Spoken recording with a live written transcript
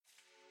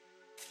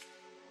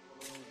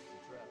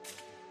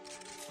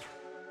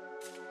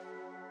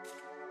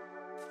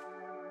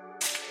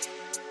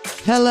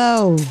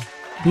Hello,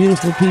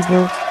 beautiful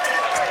people,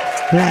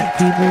 black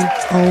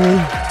people only.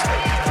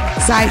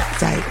 Sight.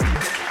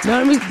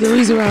 No, the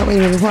reason why, wait a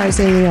minute, before I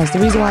say anything else, the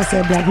reason why I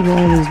said black people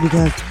only is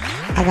because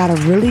I got a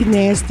really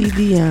nasty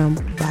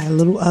DM by a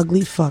little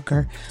ugly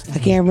fucker. I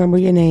can't remember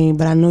your name,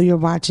 but I know you're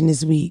watching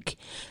this week.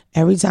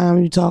 Every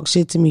time you talk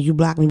shit to me, you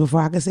block me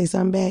before I can say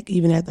something back,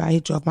 even after I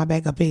hit you off my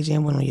backup page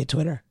and went on your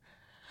Twitter.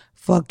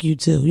 Fuck you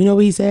too. You know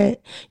what he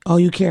said? All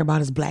you care about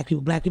is black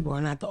people. Black people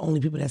are not the only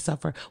people that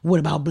suffer. What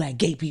about black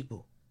gay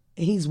people?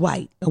 And he's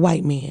white, a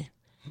white man.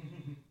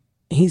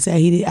 He said I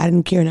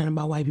didn't care nothing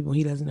about white people.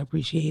 He doesn't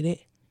appreciate it.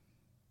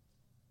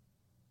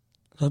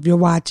 So if you're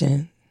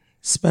watching,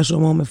 special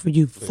moment for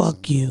you. Listen,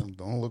 fuck you.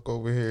 Don't look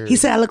over here. He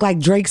said I look like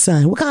Drake's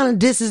son. What kind of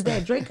diss is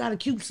that? Drake got a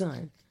cute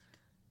son.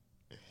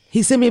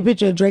 He sent me a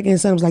picture of Drake and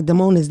his son. I was like,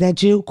 Damone, is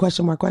that you?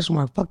 Question mark, question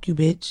mark. Fuck you,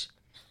 bitch.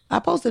 I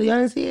posted it. Y'all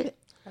didn't see it?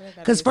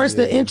 Because first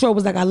the intro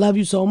was like, I love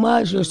you so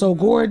much. You're so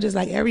gorgeous.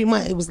 Like every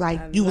month it was like,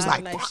 you was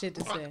like, nice shit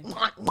to say.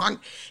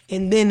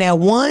 And then that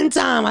one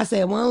time I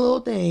said one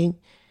little thing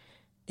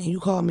and you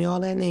called me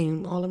all them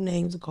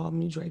names and called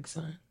me Drake's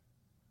son.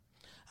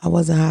 I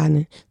wasn't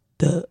hiding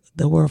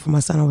the world from my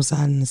son. I was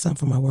hiding the son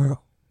from my world.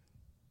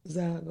 Is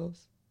that how it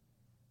goes?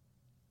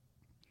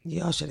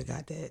 Y'all should have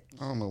got that.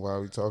 I don't know why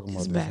we talking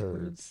about it's this.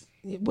 Backwards.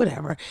 Yeah,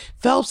 whatever.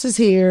 Phelps is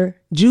here.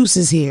 Juice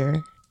is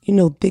here. You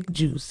know, thick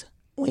juice.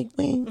 Wink,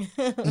 wink.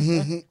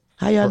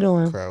 How y'all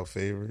doing? Crowd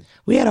favorite.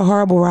 We had a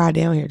horrible ride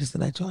down here, just to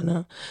let y'all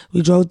know.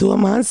 We drove through a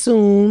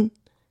monsoon,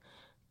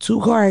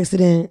 2 car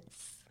accidents,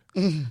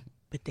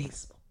 but they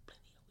smoked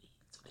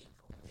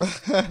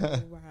plenty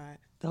of weed.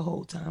 The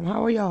whole time.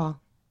 How are y'all?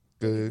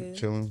 Good.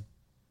 Chilling.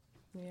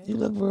 Yeah. You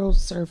look real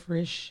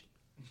surferish.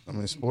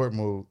 I'm in sport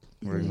mode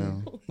right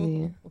now.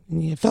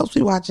 Yeah. Phelps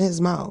be watching his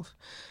mouth.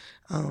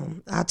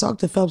 I talked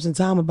to Phelps and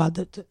Tom about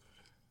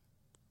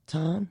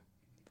Tom?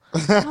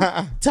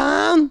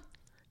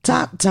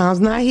 Tom's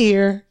not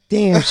here.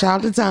 Damn, shout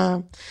out to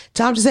Tom.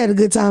 Tom just had a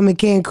good time in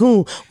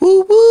Cancun.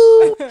 Woo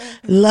woo.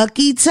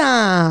 Lucky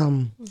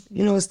Tom.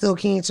 You know, it's still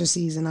cancer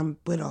season. I'm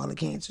with all the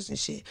cancers and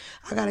shit.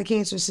 I got a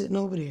cancer sitting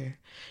over there.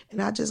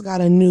 And I just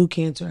got a new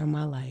cancer in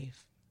my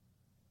life.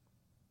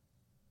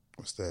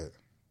 What's that?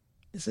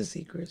 It's a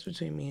secret. It's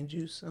between me and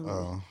Juice.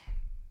 Oh.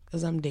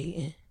 Because I'm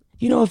dating.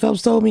 You know what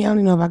Phelps told me? I don't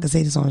even know if I can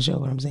say this on the show,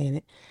 but I'm saying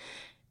it.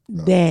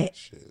 That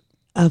shit.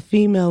 A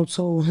female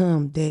told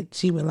him that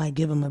she would like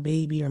give him a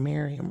baby or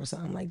marry him or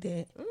something like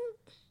that.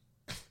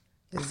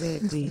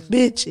 Exactly.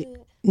 Bitch,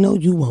 no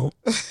you won't.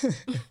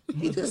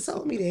 He just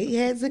told me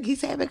that.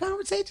 He's having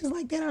conversations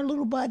like that, our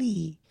little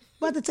buddy.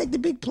 About to take the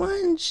big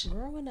plunge.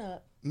 Growing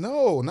up.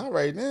 No, not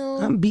right now.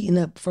 I'm beating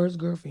up first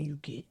girlfriend you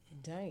get.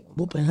 Dang.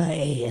 Whooping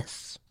her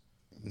ass.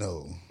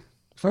 No.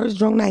 First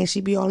drunk night, she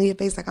be all in your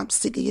face like, I'm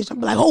sick of you.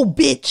 I'm like, oh,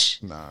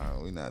 bitch.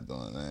 Nah, we not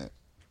doing that.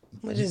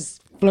 I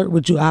just flirt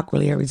with you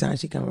awkwardly every time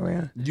she come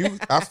around.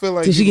 I feel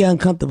like till she get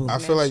uncomfortable. I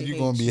feel like you're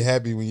gonna be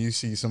happy when you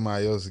see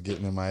somebody else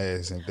getting in my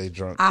ass and if they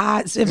drunk.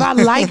 If I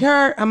like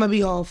her, I'm gonna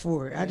be all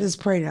for it. I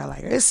just pray that I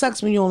like her. It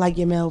sucks when you don't like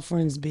your male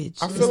friends,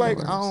 bitch. I feel like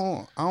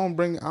I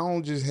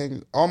don't just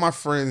hang. All my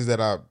friends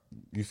that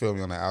you feel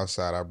me, on the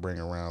outside, I bring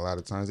around a lot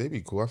of times. They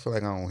be cool. I feel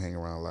like I don't hang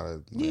around a lot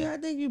of. Yeah, I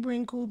think you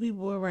bring cool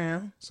people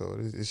around. So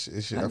it's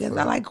shit. I guess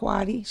I like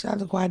Quaddy. Shout out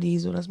to Quad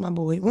Diesel. That's my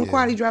boy. When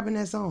Quaddy dropping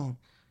that song?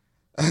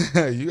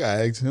 You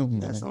gotta ask him.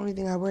 That's the only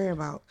thing I worry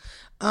about.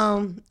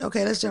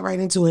 Okay, let's jump right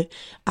into it.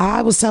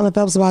 I was telling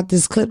Phelps about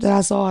this clip that I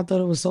saw. I thought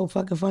it was so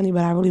fucking funny,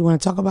 but I really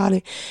want to talk about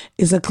it.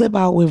 It's a clip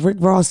out with Rick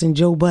Ross and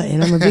Joe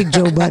Budden. I'm a big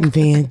Joe Budden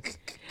fan.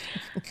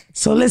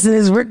 So listen,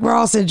 it's Rick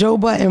Ross and Joe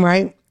Budden,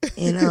 right?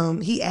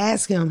 And he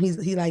asked him,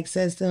 he like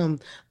says to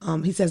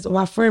him, he says,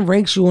 my friend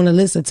ranks you on a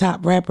list of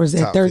top rappers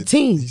at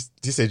 13.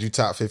 He said you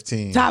top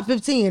 15. Top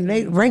 15. And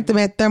they ranked them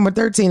at number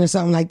 13 or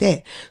something like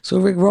that. So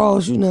Rick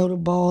Ross, you know, the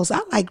balls.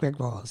 I like Rick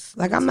Ross.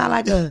 Like, I'm not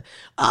like oh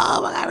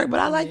my God, Rick, but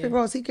I like Rick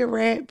Ross. He can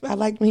rap. I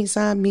like when he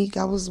signed Meek.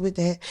 I was with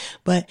that.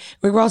 But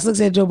Rick Ross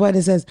looks at Joe Budden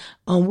and says,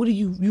 what do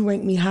you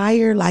rank me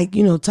higher? Like,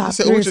 you know, top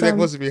 3 or what you think something?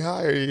 supposed to be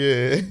higher?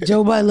 Yeah.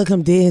 Joe Budden look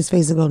him dead in his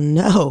face and go,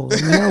 no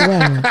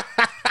way.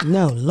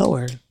 No,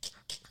 Lord.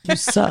 You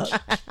suck.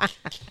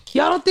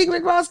 Y'all don't think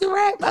Rick Ross can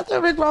rap? I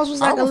thought Rick Ross was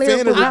like a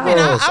lyrical guy.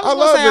 I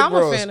love Rick I'm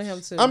Ross. a fan of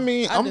him too. I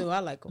mean, I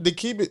like him. To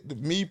keep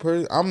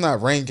it, I'm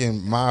not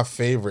ranking my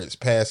favorites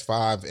past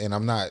 5, and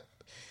I'm not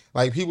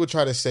like people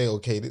try to say,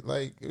 okay,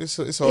 like it's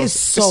so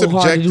subjective.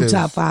 Hard to do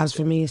top 5s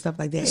for me and stuff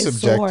like that. It's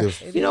subjective.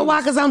 So hard. You know why?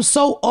 Because I'm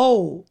so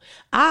old.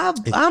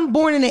 I'm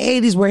born in the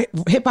 80s where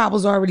hip hop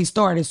was already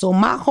started. So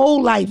my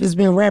whole life has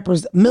been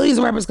rappers, millions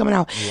of rappers coming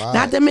out. Wow.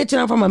 Not to mention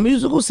I'm from a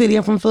musical city.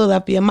 I'm from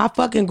Philadelphia. My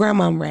fucking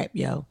grandma rap,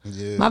 yo.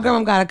 Yeah. My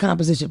grandma got a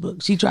composition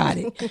book. She tried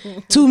it.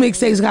 2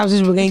 mixtapes,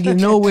 composition book ain't get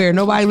nowhere.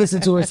 Nobody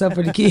listened to her except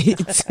for the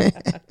kids.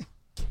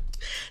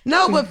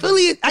 No, but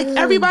Philly, like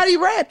everybody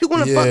rap. You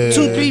gonna fuck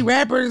 2-3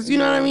 rappers? You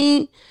know what I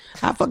mean?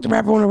 I fucked a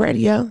rapper on the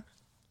radio.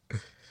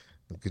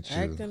 Look at you.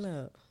 Acting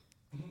up.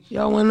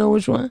 Y'all wanna know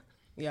which one?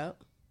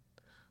 Yep.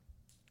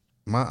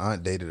 My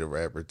aunt dated a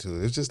rapper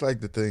too. It's just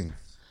like the thing.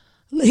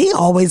 He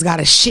always got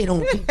a shit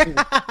on people.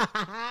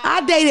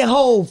 I dated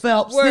Hov,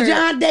 Phelps. Word. Did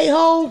y'all date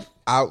Hov?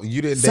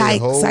 You didn't date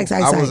Hov.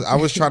 I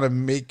was trying to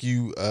make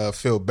you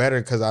feel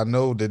better because I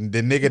know the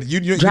nigga.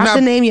 You drop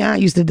the name your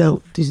aunt used to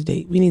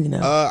date. We need to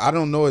know. I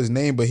don't know his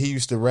name, but he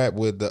used to rap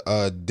with the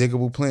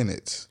Diggable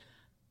Planets.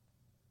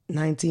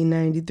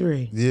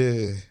 1993.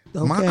 Yeah.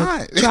 Okay. My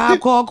aunt.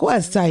 Tribe Called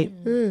Quest type.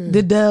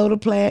 The Del, the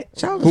Platt.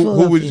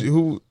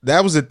 Who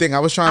that was the thing. I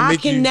was trying to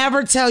make you. I can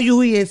never tell you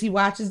who he is. He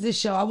watches this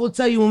show. I will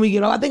tell you when we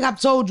get off. I think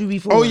I've told you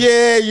before. Oh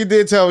yeah, you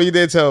did tell me.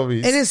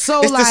 And it's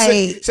so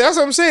see, that's what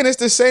I'm saying. It's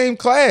the same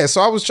class.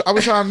 So I was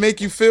trying to make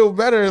you feel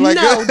better. Like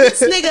no,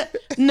 this nigga.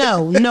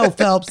 No,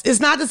 Phelps. It's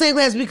not the same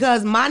class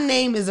because my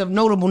name is a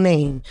notable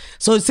name.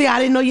 So see, I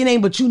didn't know your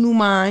name, but you knew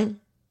mine,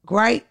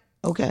 right?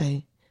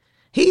 Okay.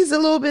 He's a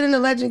little bit in the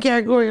legend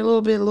category, a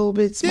little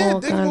bit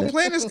small. Yeah, Diggable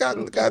Planets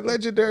got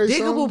legendary.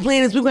 Diggable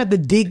Planets, we're going to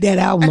have to dig that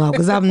album out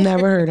because I've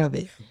never heard of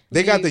it.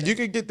 They got you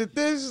can get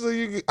this.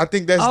 I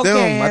think that's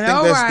them. I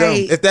think that's them.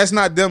 If that's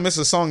not them, it's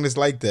a song that's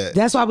like that.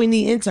 That's why we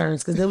need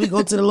interns because then we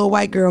go to the little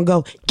white girl and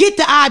go, get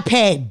the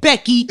iPad,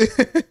 Becky,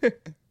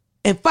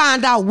 and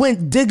find out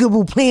when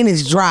Diggable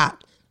Planets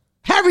drop.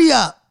 Hurry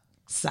up.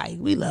 Psych.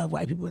 We love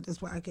white people at this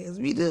podcast.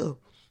 We do.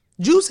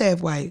 Juice half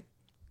white.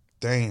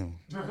 Damn.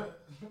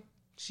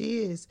 She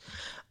is.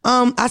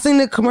 I seen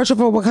the commercial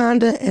for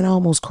Wakanda and I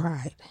almost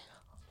cried.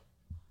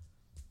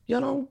 Y'all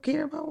don't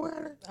care about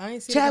Wakanda? I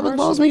ain't see Chadwick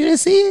Boseman, you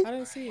didn't see it? I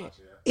didn't see it.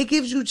 It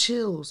gives you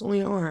chills on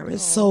your arm.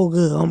 It's so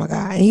good. Oh my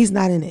God. And he's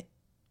not in it.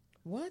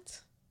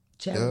 What?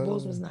 Chadwick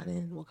Boseman's not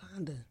in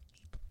Wakanda.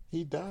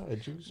 He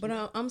died.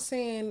 But I'm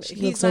saying she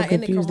he's so not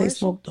confused. in the commercial. They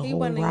smoked the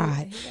whole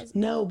ride.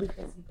 No,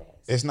 because he passed.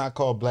 It's not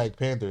called Black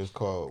Panther.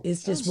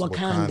 It's just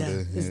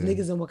Wakanda. It's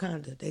niggas in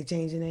Wakanda. They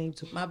changed the name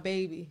to My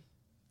Baby.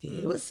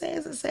 Yeah, it was sad.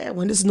 It's a sad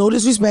one. This is no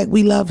disrespect.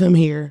 We love him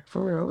here.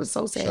 For real. It was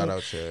so sad. Shout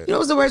out, Chad. You know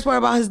what's the worst part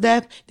about his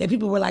death? That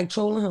people were like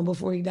trolling him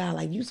before he died.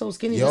 Like, you so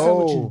skinny.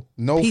 Yo,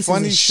 no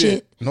funny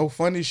shit. No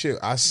funny shit.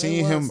 I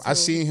seen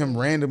him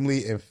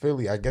randomly in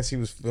Philly. I guess he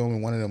was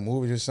filming one of the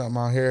movies or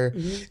something out here.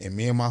 Mm-hmm. And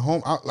me and my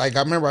home, I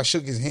remember I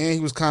shook his hand.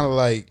 He was kind of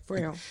like, for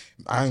real.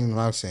 I ain't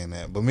not saying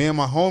that, but me and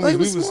my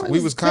homies, we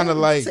was kind of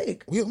like,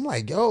 I'm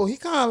like, yo, he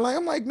kind of like,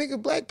 I'm like,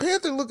 nigga, Black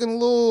Panther looking a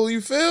little,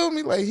 you feel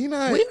me? Like, he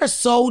not. We are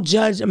so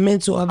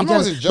judgmental of each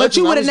other. But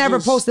you would have never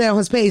posted that on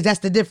his page. That's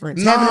the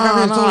difference. No,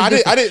 I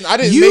didn't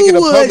make it a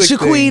public thing.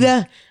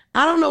 Shaquita.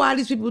 I don't know why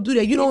these people do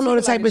that. You don't know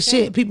the type of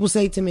shit people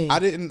say to me. I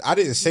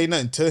didn't say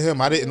nothing to him.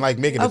 I didn't like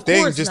make it a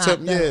thing. Just to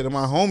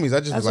my homies.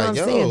 I just was like,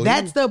 yo.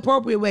 That's the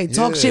appropriate way.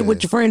 Talk shit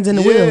with your friends in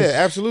the wheels. Yeah,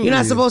 absolutely. You're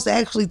not supposed to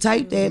actually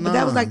type that, but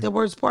that was like the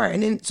worst part.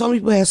 And then some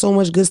people had so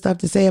much good stuff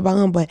to say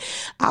about him, but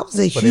I was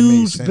a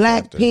huge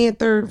Black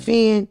Panther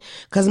fan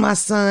because my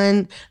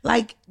son,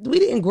 like, we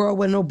didn't grow up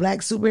with no black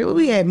superhero.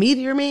 We had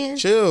Meteor Man.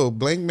 Chill.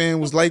 Blank Man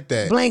was like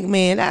that. Blank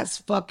Man, that's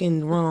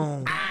fucking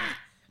wrong.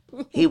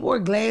 He wore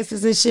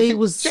glasses and shit. He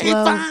was slow.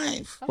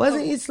 J5.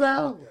 Wasn't he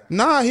slow?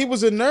 Nah, he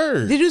was a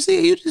nerd. Did you see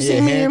it? You just see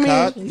me and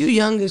me? You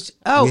youngest.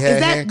 Oh, is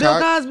that Hancock. Bill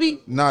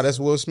Cosby? Nah, that's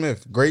Will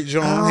Smith. Great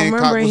John.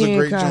 Hancock was a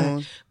great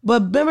John.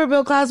 But remember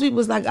Bill Cosby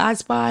was like I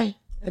Spy,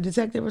 a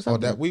detective or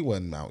something? Oh, that we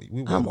wasn't out.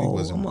 I'm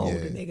old. I'm older,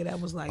 nigga. That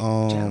was like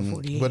Channel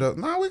 48. But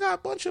we got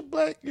a bunch of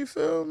black, you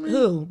feel me?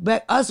 Who?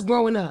 But us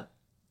growing up.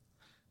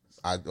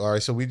 All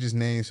right, so we just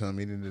named some.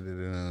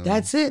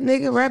 That's it,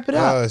 nigga. Wrap it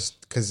up.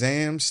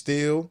 Kazam,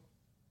 Steel.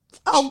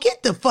 Oh,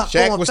 get the fuck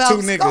Shaq on, was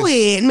Phelps. 2 niggas. Go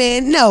ahead,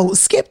 man. No,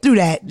 skip through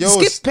that.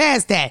 Skip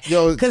past that.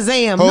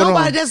 Kazam.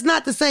 Nobody, that's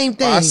not the same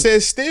thing. I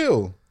said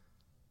Steel.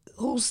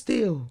 Who's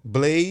Steel?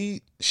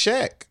 Blade,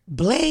 Shaq.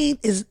 Blade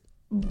is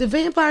the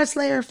Vampire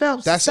Slayer,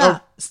 Phelps.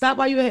 Stop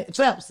while you're ahead.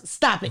 Phelps,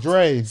 stop it.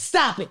 Dre.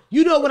 Stop it.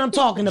 You know what I'm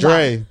talking about.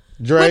 Dre.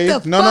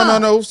 What the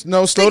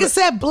No. Slow down.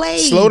 said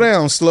Blade. Slow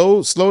down.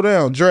 Slow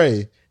down.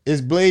 Dre.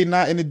 Is Blade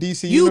not in the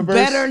DC universe?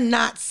 You better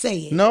not say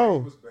it.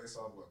 No.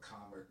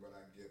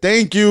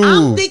 Thank you.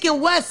 I'm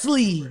thinking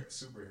Wesley.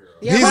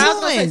 Yeah,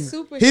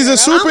 he's a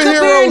superhero, I'm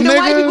comparing nigga. The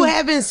white people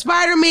having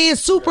Spider-Man,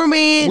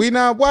 Superman. We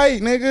not white,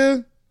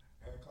 nigga.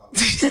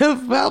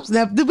 Phelps,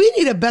 we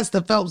need a best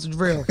of Phelps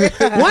drill.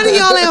 One of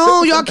y'all at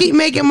home, y'all keep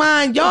making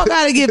mine. Y'all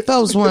gotta get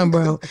Phelps one,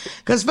 bro.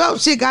 Cause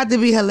Phelps shit got to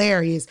be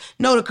hilarious.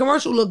 No, the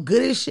commercial looked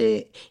good as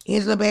shit.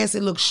 Angela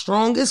Bassett looked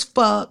strong as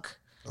fuck.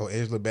 Oh,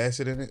 Angela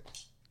Bassett in it?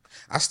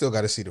 I still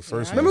gotta see the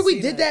first one. Remember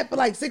we did that for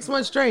like 6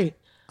 months straight?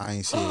 I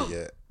ain't seen it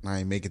yet. I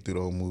ain't make it through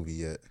the whole movie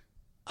yet.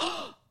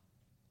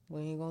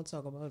 We ain't gonna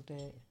talk about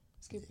that.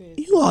 Skip it.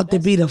 You ought to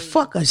be the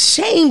fuck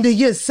ashamed of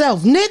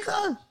yourself,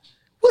 nigga.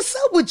 What's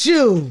up with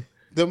you?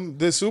 The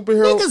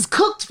superhero niggas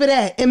cooked for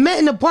that and met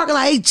in the parking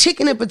lot, ate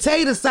chicken and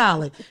potato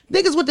salad.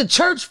 Niggas went to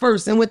church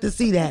first and went to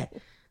see that.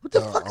 What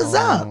the fuck is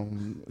up?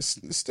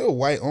 It's still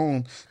white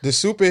owned. The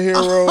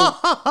superhero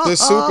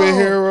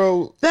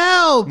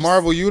Phelps.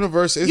 Marvel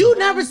Universe is. You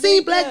never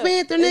seen Black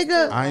Panther,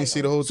 nigga? I ain't see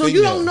the whole thing. So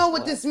you don't know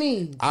what this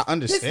means. I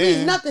understand. This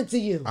means nothing to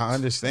you. I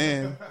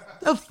understand.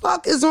 The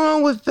fuck is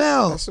wrong with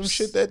Phelps? That's some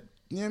shit that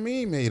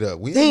made up.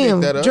 We damn, ain't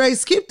make that up. Dre,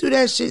 skip through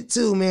that shit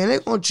too, man. They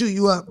gonna chew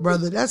you up,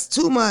 brother. That's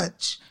too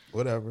much.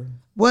 Whatever.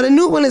 Well, the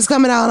new one is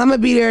coming out, and I'm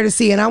gonna be there to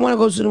see it. And I want to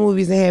go to the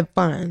movies and have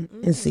fun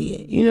and see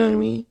it. You know what I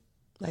mean?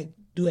 Like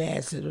do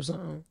acid or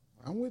something.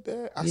 I'm with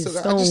that. I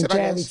just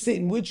said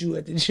sitting with you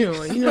at the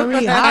joint. You know what I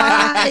mean?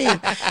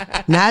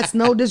 Hi. That's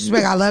no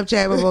disrespect. I love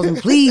Chadwick Boseman.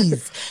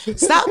 Please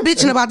stop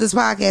bitching about this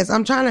podcast.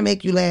 I'm trying to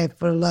make you laugh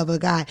for the love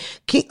of God.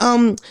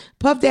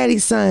 Puff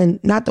Daddy's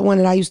son, not the one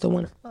that I used to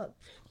want to fuck.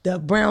 The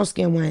brown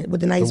skin one with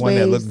the nice waves. The one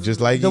that looked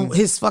just like you?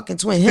 His fucking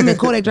twin. Him and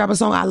Kodak drop a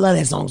song. I love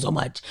that song so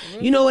much.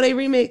 You know what they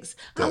remix?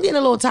 I'm getting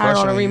a little tired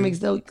on the remix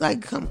though.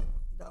 Like, come on,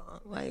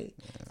 dog. Like,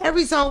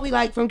 every song we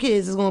like from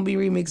kids is gonna be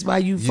remixed by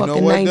you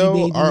fucking 90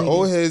 baby. Our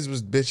old heads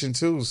was bitching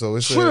too, so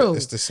it's true.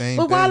 It's the same.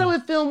 But why do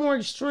it feel more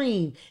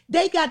extreme?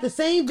 They got the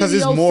same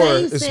video,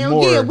 same sound.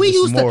 More, yeah, we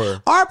used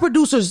to. Our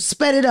producers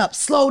sped it up,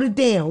 slowed it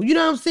down. You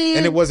know what I'm saying?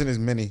 And it wasn't as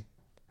many.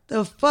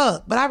 The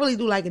fuck, but I really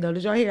do like it though.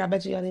 Did y'all hear it? I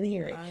bet y'all didn't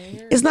hear it.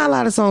 It's not a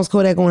lot of songs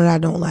Kodak on that I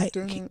don't like.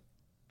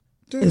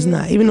 It's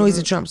not. Even though he's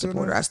a Trump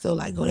supporter, I still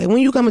like Kodak.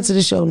 When you come into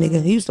the show,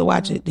 nigga, he used to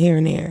watch it here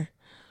and there.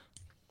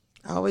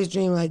 I always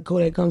dream like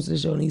Kodak comes to the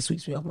show and he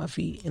sweeps me off my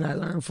feet and I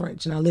learn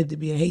French and I live to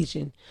be a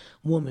Haitian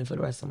woman for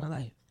the rest of my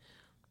life.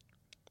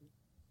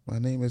 My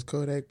name is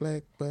Kodak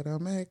Black, but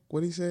I'm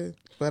what he said?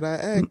 But I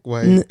act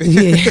white.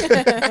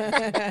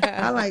 Yeah.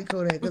 I like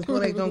Kodak because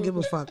Kodak don't give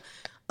a fuck.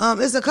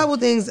 There's a couple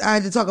things I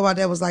had to talk about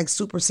that was like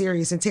super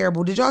serious and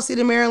terrible. Did y'all see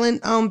the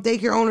Maryland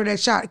daycare owner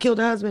that killed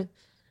her husband?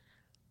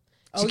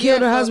 She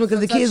killed her husband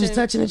because the kids was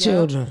touching the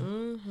children.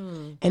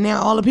 Mm-hmm. And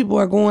now all the people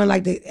are going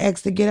like the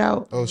ex to get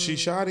out. Oh, she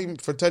shot him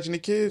for touching the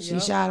kids?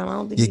 She shot him. I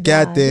don't think he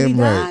died. You goddamn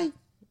right.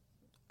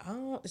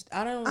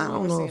 I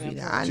don't know if he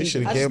died. I just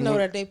know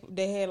that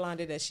they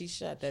headlined it that she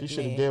shot that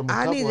man.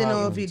 I need to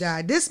know if he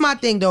died. This is my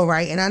thing though,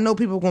 right? And I know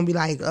people are gonna be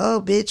like,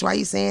 "Oh, bitch, why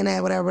you saying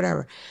that?"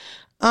 Whatever.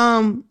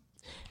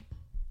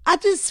 I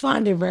just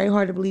find it very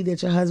hard to believe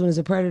that your husband is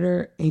a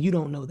predator and you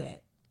don't know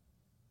that.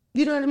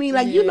 You know what I mean?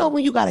 Like, you know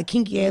when you got a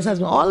kinky ass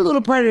husband, all the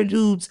little predator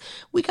dudes,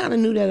 we kind of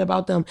knew that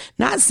about them.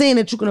 Not saying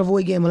that you can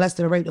avoid getting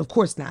molested or raped, of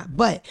course not.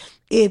 But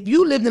if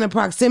you lived in the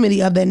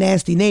proximity of that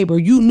nasty neighbor,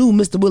 you knew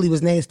Mr. Willie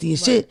was nasty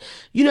as shit.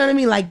 You know what I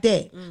mean? Like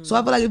that. So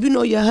I feel like if you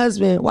know your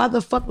husband, why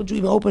the fuck would you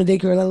even open a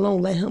daycare, let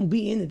alone let him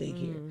be in the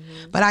daycare?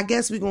 But I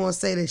guess we're going to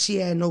say that she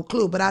had no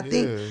clue. But I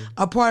think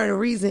a part of the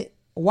reason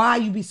why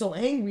you be so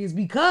angry is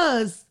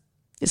because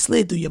it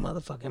slid through your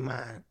motherfucking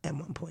mind at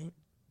one point.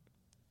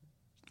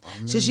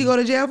 Should she go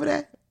to jail for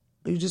that?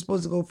 Or you just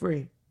supposed to go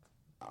free?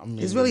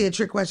 It's really a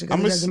trick question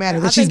because it doesn't matter.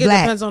 I think it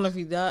depends on if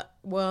he died.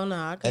 Well, no,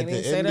 I can't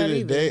even say that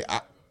either.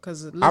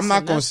 I'm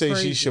not going to say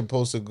she's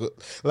supposed to go.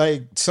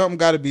 Like, something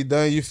got to be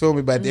done, you feel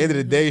me? But at the end of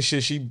the day,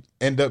 should she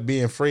end up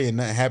being free and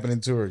nothing happening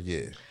to her?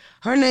 Yeah.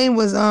 Her name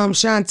was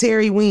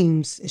Shantari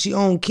Weems. She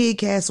owned Kid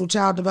Castle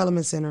Child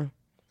Development Center.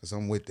 Because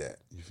I'm with that.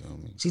 You feel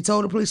me? She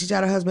told the police she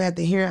shot her husband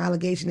after hearing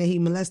allegation that he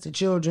molested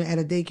children at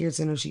a daycare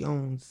center she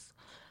owns.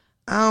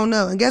 I don't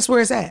know. And guess where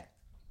it's at?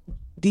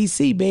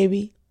 DC,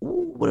 baby.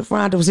 Ooh, what if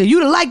Rhonda was here?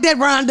 You'd have liked that,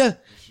 Rhonda.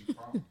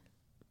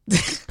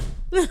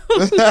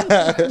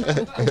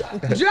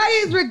 Dre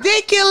is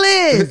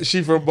ridiculous.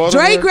 She from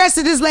Baltimore? Dre aggressed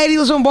this lady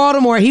was from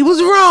Baltimore. He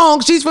was wrong.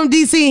 She's from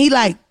DC. And he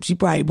like, she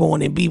probably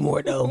born in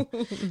B-More though.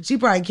 She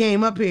probably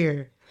came up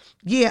here.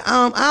 Yeah,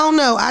 I don't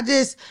know.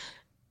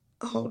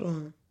 Hold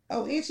on.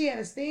 Oh, and she had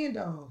a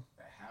standoff.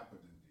 That happened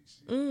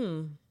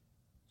in DC.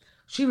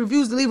 She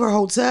refused to leave her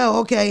hotel.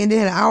 Okay, and then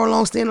had an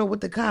hour-long standoff with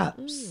the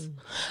cops.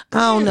 I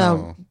don't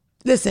know.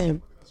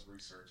 Listen.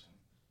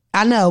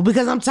 I know,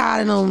 because I'm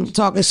tired of them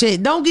talking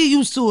shit. Don't get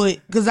used to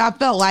it, because I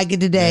felt like it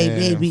today,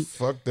 baby.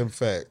 Fuck them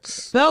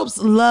facts. Phelps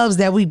loves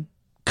that we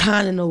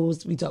kind of know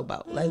what we talk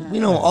about. Like, we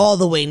don't all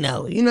the way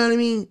know. You know what I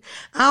mean?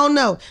 I don't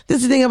know.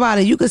 This is the thing about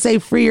it. You could say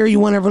free her, you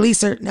want to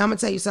release her. Now, I'm going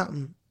to tell you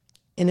something.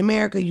 In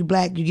America, you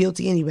black, you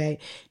guilty anyway.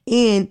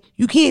 And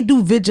you can't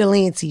do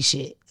vigilante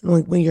shit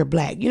when you're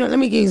black. You know, let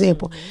me give you an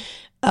example.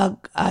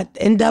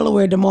 In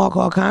Delaware, the mall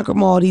called Concord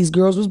Mall, these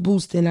girls was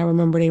boosting. I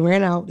remember they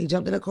ran out. They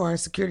jumped in a car.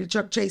 Security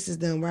truck chases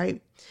them,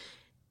 right?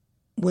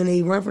 When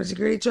they run from the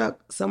security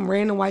truck, some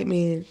random white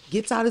man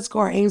gets out of his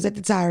car, aims at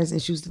the tires,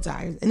 and shoots the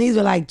tires. And these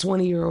are like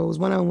 20-year-olds.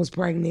 One of them was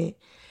pregnant.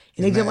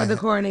 And they jumped out the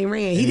car and they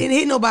ran. He didn't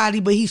hit nobody,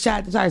 but he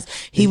shot the tires.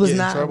 He was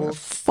not.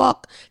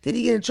 Fuck. Did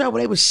he get in trouble?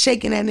 They was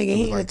shaking that nigga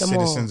hand like at the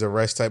mall. Citizens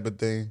arrest type of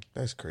thing.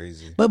 That's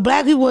crazy. But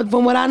black people,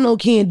 from what I know,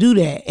 can't do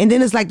that. And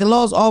then it's like the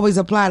laws always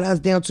apply to us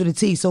down to the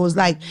T. So it's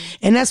like,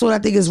 and that's what I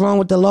think is wrong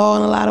with the law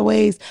in a lot of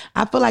ways.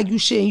 I feel like you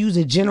shouldn't use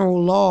a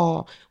general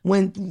law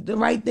when the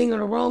right thing or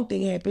the wrong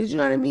thing happens. You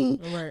know what I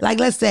mean? Right. Like,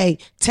 let's say,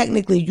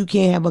 technically, you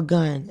can't have a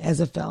gun as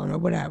a felon or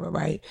whatever,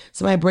 right?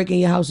 Somebody break in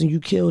your house and you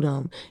kill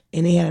them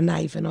and they had a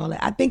knife and all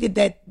that. I think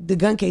that the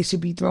gun case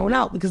should be thrown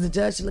out because the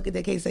judge should look at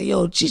that case and say,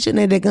 yo, she shouldn't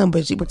have that gun,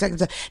 but she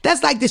protected her.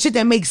 That's like the shit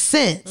that makes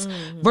sense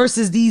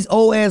versus these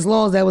old-ass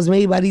laws that was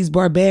made by these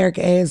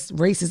barbaric-ass,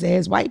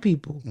 racist-ass white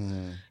people.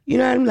 You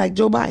know what I mean? Like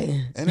Joe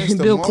Biden and it's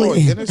the Bill mall.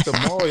 Clinton. And it's the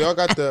mall. Y'all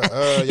got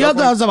the... y'all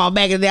thought I was talking about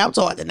back in the day. I'm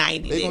talking the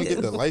 90s. They gonna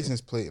get the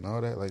license plate and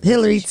all that. Like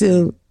Hillary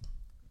too.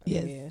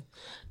 Yes. Yeah.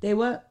 They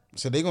what?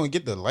 So they gonna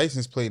get the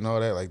license plate and all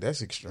that. Like,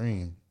 that's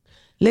extreme.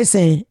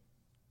 Listen,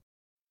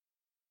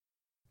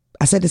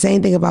 I said the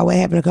same thing about what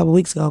happened a couple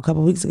weeks ago. A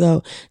couple weeks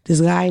ago, this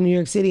guy in New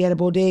York City at a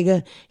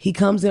bodega, he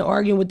comes in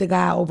arguing with the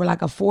guy over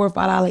like a $4 or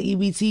 $5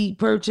 EBT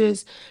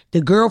purchase.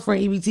 The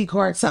girlfriend EBT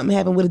card, something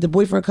happened with it. The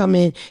boyfriend come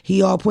in,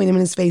 he all pointed him in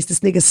his face.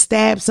 This nigga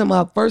stabs him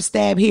up. First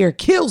stab here,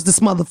 kills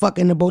this motherfucker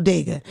in the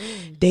bodega.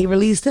 They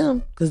released him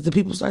because the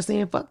people start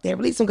saying, fuck, they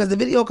released him because the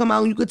video come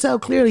out and you could tell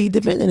clearly he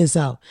defended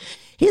himself.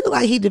 He looked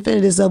like he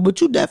defended himself,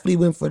 but you definitely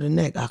went for the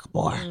neck,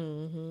 Akbar.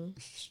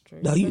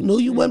 No, you know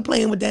you wasn't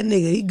playing with that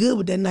nigga. He good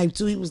with that knife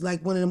too. He was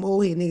like one of them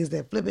old head niggas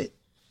that flip it.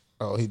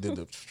 Oh, he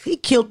did. He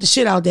killed the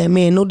shit out that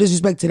man. No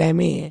disrespect to that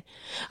man.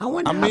 I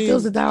wonder how it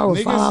feels to die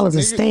with $5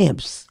 in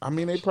stamps. I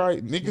mean, they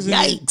probably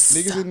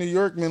niggas in New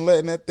York been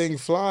letting that thing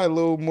fly a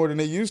little more than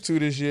they used to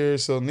this year.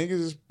 So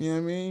niggas, you know what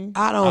I mean?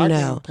 I don't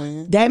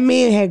know. That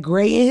man had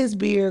gray in his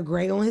beard,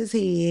 gray on his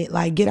head.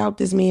 Like, get out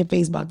this man's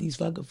face about these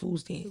fucking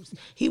food stamps.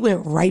 He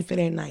went right for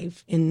that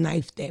knife and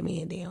knifed that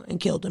man down and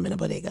killed him in a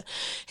bodega.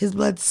 His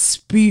blood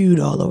spewed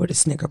all over the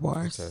Snicker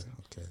bars. Okay.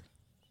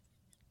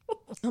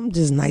 I'm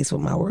just nice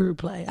with my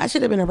wordplay. I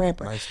should have been a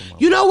rapper.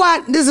 You know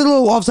what? This is a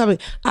little off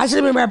topic. I should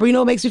have been a rapper. You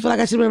know what makes me feel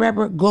like I should have been a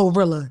rapper?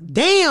 Glorilla.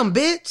 Damn,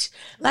 bitch.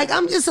 Like,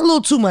 I'm just a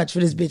little too much for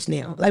this bitch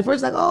now. Like,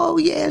 first, like, oh,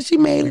 yeah, she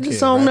made it. The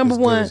song number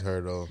one.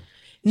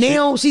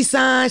 Now she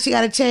signed. She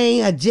got a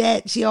chain, a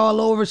jet. She all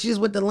over. She's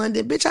with the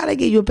London. Bitch, how they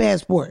give you a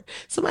passport?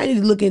 Somebody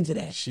need to look into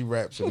that. She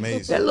raps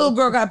amazing. That little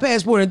girl got a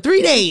passport in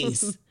 3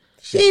 days.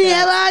 She didn't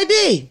have an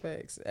ID.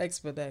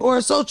 Expedite. Or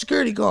a social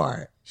security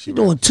card. She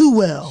doing too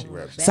well.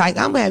 It's like,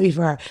 I'm happy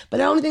for her. But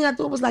the only thing I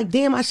thought was like,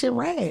 damn, I should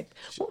rap.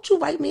 Won't you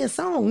write me a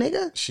song,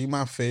 nigga? She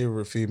my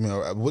favorite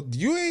female.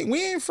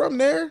 We ain't from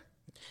there.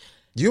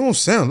 You don't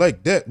sound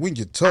like that when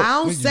you talk.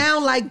 I don't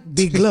sound like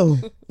Big Glow.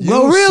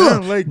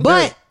 Glorilla. Like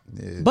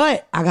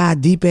but I got a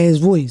deep ass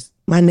voice.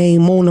 My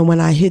name Mona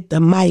when I hit the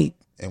mic.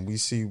 And we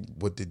see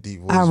what the deep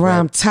voice. I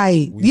rhyme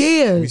tight.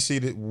 We see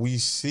that. We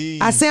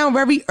see. I sound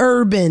very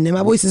urban, and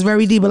my voice is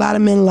very deep. A lot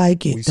of men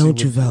like it, don't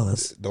you,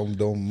 fellas? Don't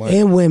much.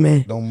 And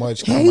women. Don't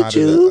much come out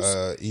of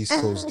the East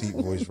Coast deep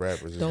voice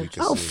rappers.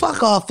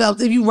 Fuck off,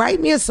 Phelps. If you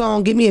write me a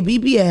song, give me a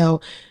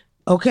BBL,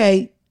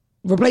 okay?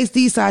 Replace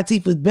these side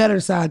teeth with better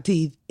side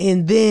teeth,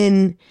 and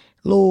then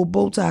little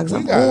Botox.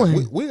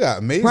 We got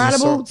amazing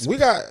songs. We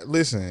got,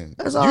 listen,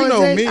 that's all you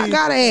know me. I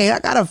got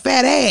a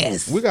fat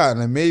ass. We got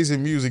an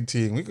amazing music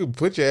team. We could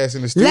put your ass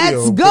in the studio.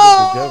 Let's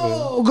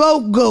go.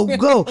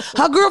 Go.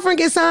 Her girlfriend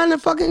gets signed to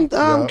fucking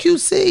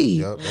QC.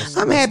 Yep,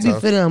 I'm happy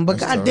tough. For them. But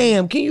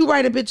goddamn, can you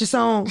write a bitch a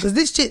song? Because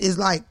this shit is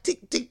like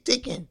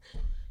ticking.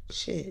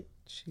 Shit.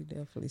 She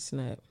definitely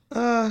snapped.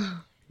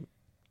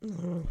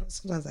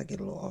 Sometimes I get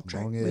a little off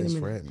track. Long ass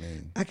rap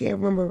name. I can't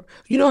remember.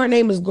 You know her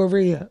name is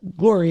Gloria.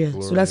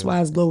 So that's why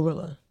it's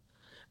Glorilla.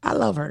 I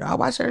love her though. I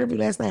watched her interview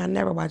last night. I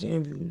never watch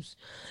interviews.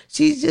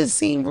 She just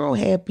seemed real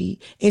happy,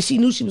 and she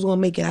knew she was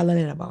gonna make it. I love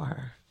that about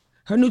her.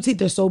 Her new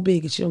teeth are so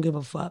big, and she don't give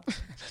a fuck.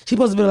 She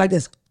supposed to be like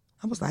this.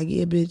 I was like,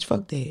 yeah, bitch,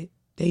 fuck that.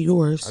 They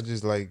yours. I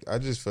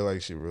just feel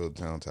like she real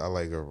talented. I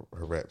like her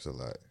raps a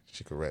lot.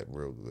 She could rap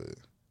real good.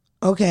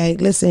 Okay,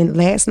 listen.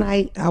 Last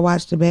night I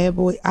watched The Bad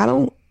Boy.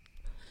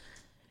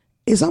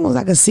 It's almost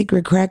like a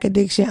secret crack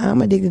addiction.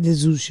 I'm addicted to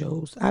Zeus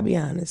shows. I'll be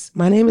honest.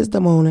 My name is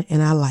Damona,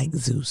 and I like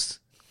Zeus.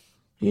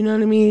 You know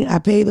what I mean? I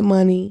pay the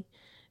money.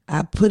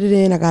 I put it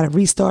in. I got to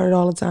restart it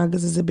all the time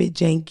because it's a bit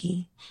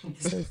janky.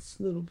 It's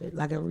a little bit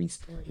like a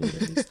restart. You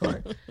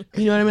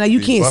know what I mean? Like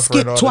you can't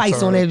skip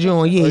twice on that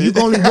joint. Yeah, you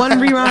can only one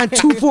rewind,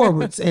 2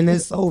 forwards, and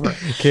it's over.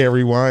 You can't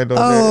rewind on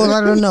that. Oh,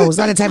 I don't know. It's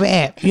not that type of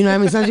app. You know what I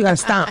mean? Sometimes you got to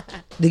stomp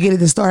to get it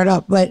to start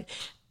up. But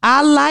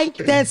I like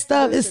that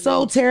stuff. It's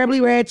so terribly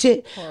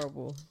ratchet.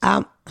 Horrible.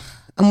 I'm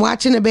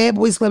watching the Bad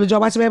Boys Club. Did y'all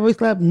watch the Bad Boys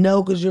Club?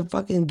 No, because you're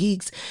fucking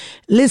geeks.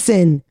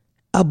 Listen,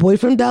 a boy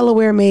from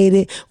Delaware made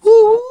it.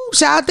 Woo!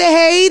 Shout out to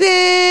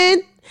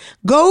Hayden.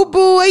 Go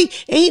boy.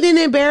 And he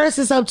didn't embarrass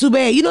himself too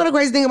bad. You know the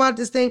crazy thing about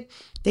this thing?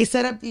 They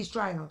set up these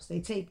tryouts. They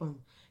tape them.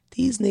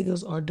 These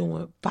niggas are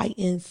doing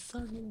fighting,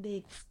 sucking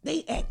dicks.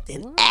 They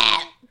acting.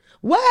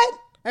 What?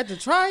 At the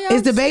tryouts?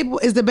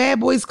 It's the Bad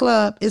Boys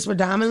Club. It's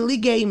predominantly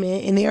gay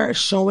men, and they are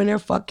showing their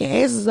fucking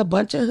asses. A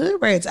bunch of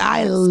hood rats.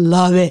 I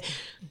love it.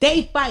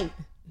 They fight.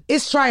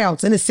 It's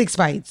tryouts, and it's 6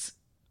 fights.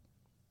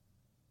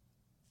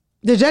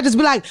 The judges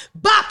be like,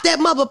 bop that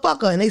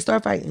motherfucker, and they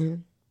start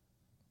fighting.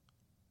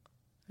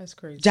 That's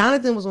crazy.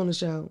 Jonathan was on the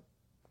show.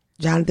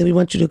 Jonathan, we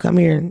want you to come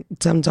here and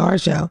come to our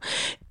show.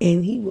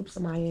 And he whooped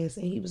somebody's ass,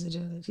 and he was a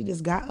judge. He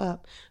just got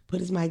up, put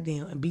his mic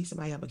down, and beat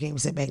somebody up and came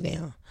and sat back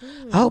down.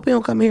 I hope he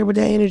don't come here with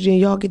that energy and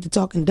y'all get to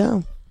talking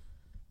dumb.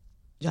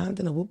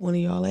 Jonathan will whoop one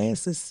of y'all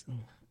asses.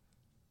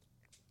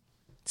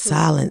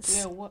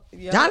 Silence.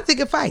 Jonathan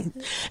can fight.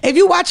 If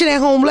you watching at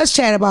home, let's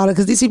chat about it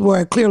because these people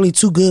are clearly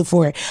too good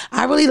for it.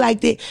 I really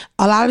liked it.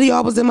 A lot of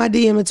y'all was in my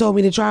DM and told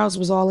me the trials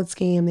was all a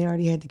scam. They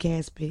already had the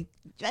cast pick.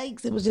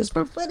 Jakes, it was just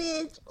for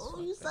footage. Oh,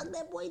 you sucked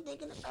that boy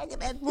dick in the back of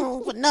that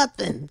room for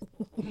nothing.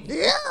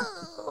 Yeah.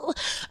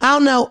 I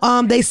don't know.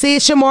 They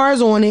said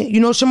Shamar's on it. You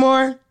know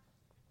Shamar?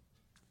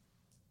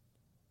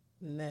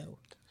 No.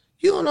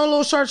 You don't know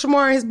little short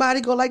Shamar and his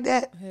body go like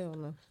that? Hell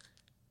no.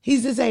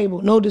 He's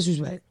disabled. No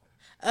disrespect.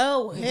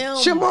 Oh, him.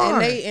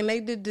 Shamar. And they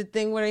did the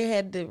thing where they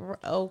had the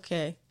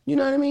okay. You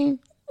know what I mean?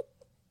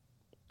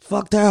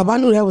 Fucked her up. I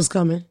knew that was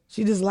coming.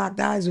 She just locked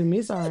eyes with me.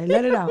 It's all right.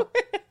 Let it out.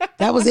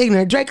 That was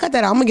ignorant. Drake, cut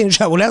that out. I'm gonna get in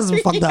trouble. That was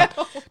fucked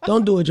up.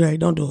 Don't do it, Drake.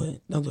 Don't do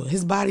it. Don't do it.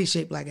 His body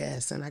shaped like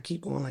ass, and I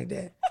keep going like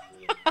that.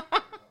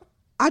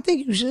 I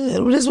think you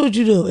should. This is what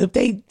you do. If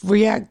they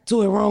react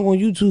to it wrong on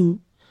YouTube,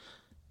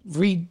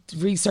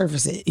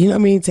 resurface it. You know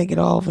what I mean? Take it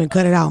off and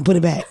cut it out and put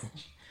it back.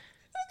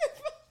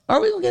 Are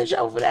we gonna get in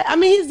trouble for that? I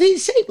mean,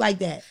 he's shaped like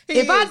that.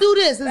 I do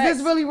this, is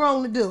this really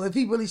wrong to do? If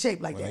he really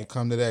shaped like that, when they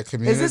come to that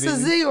community, is this a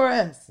Z or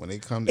S? When they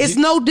come, to, it's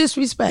no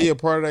disrespect. He a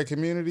part of that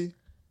community.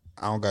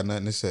 I don't got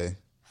nothing to say.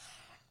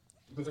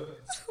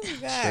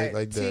 Straight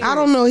like that. I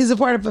don't know. He's a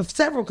part of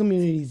several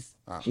communities.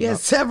 He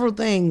has several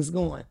things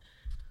going.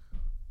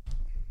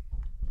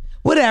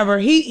 Whatever.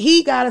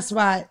 He got a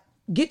spot.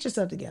 Get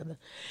yourself together.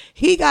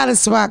 He got a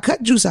spot.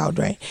 Cut Juice out,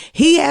 Dre.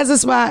 He has a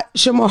spot.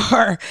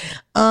 Shamar.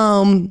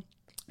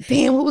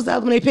 Damn, who was the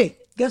other one they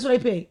picked? Guess what they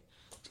picked?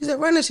 She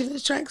said, Runner, she's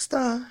a track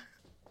star.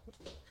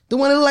 The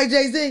one that look like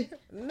Jay-Z?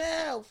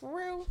 No, for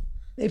real.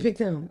 They picked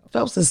him.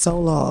 Phelps is so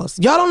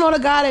lost. Y'all don't know the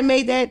guy that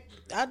made that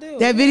I do.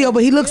 That video,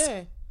 but he looks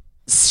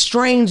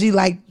strangely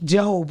like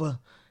Jehovah.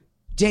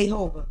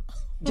 Jay-Z,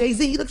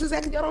 he looks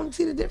exactly, y'all don't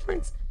see the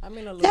difference? I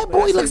mean, that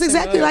boy looks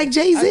exactly like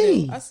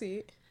Jay-Z. I see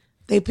it.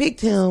 They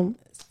picked him.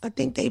 I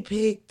think they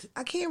picked,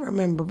 I can't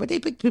remember, but they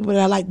picked people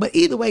that I like. But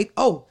either way,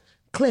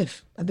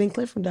 Cliff. I think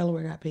Cliff from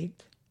Delaware got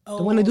picked.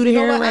 The one that do the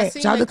hair and rap.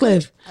 Shout out to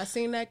Cliff. I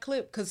seen that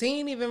clip because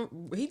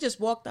he just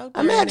walked out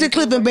there. Imagine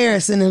Cliff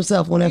embarrassing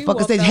himself on that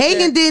fucking stage.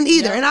 Hagen didn't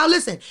either. Yep. And I'll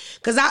listen,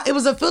 because it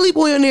was a Philly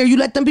boy on there. You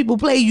let them people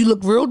play, you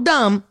look real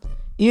dumb.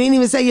 You ain't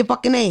even say your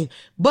fucking name.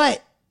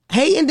 But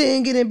Hagen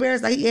didn't get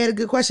embarrassed. Like, he had a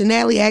good question.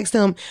 Natalie asked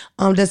him,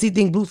 does he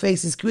think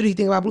Blueface is cute? What do you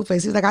think about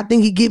Blueface? He's like, I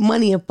think he get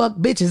money and fuck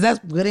bitches.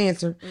 That's a good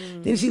answer.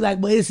 Then she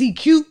like, but is he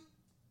cute?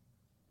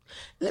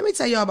 Let me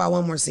tell y'all about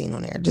one more scene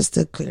on there, just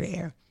to clear the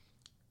air.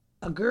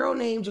 A girl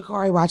named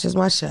Jakari watches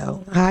my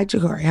show. Hi,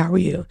 Jakari. How are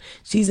you?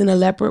 She's in a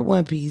leopard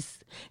one piece.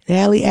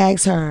 Natalie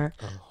asks her,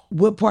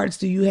 what parts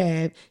do you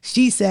have?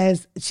 She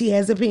says she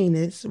has a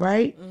penis,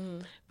 right?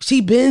 Mm-hmm.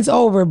 She bends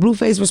over.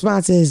 Blueface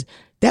response is,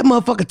 that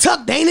motherfucker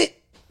tucked, ain't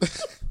it?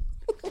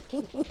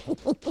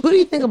 What do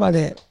you think about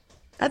that?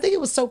 I think it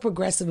was so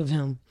progressive of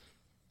him.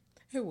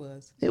 It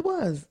was. It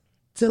was.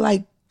 To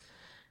like,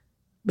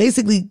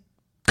 basically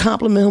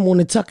compliment him on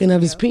the tucking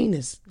of his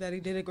penis. That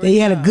he did a great job. That he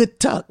had a good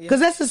tuck. Because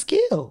that's a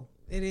skill.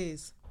 It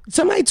is.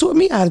 Somebody taught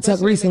me how to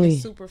tuck recently.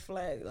 Super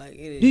flat, like it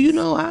is. Do you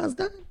know how it's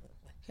done?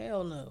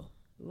 Hell no,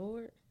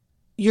 Lord.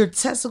 Your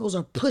testicles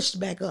are pushed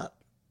back up.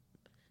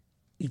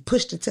 You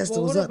push the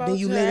testicles up, then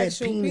you lay that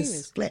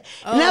penis flat.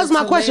 And that was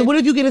my question. What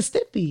if you get a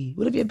stiffy?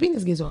 What if your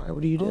penis gets hard?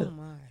 What do you do? Oh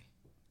my!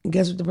 And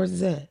guess what the person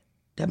said?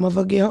 That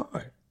motherfucker get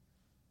hard.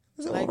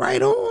 I said, well,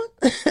 right on,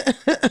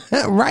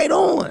 right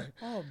on.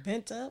 Oh,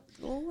 bent up,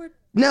 Lord.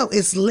 No,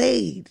 it's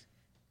laid.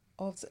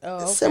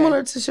 Okay.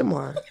 Similar to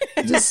Shamar.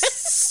 Just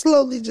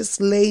slowly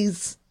just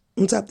lays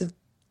on top of the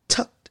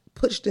tucked,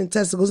 pushed in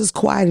testicles. It's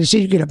quiet as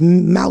shit. You get a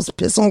mouse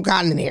piss on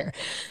cotton in here.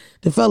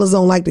 The fellas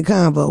don't like the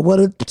convo. Well,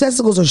 the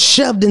testicles are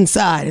shoved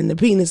inside and the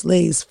penis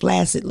lays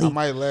flaccidly. I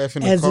might laugh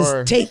in the as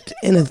car. it's taped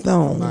in a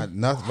thong.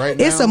 Not right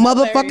now. It's a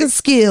motherfucking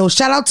skill.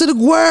 Shout out to the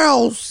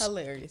girls.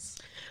 Hilarious.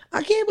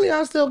 I can't believe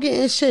I'm still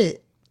getting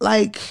shit.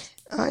 Like,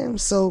 I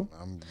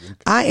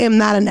am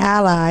not an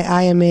ally.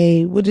 I am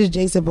what does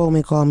Jason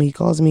Bowman call me? He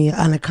calls me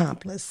an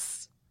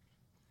accomplice.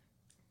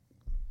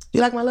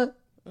 You like my look?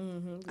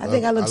 Mm-hmm. I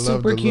think I look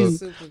super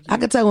cute. I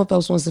can tell when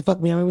Phelps wants to fuck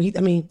me.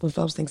 When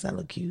Phelps thinks I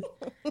look cute.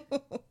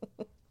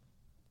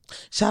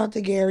 Shout out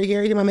to Gary.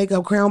 Gary did my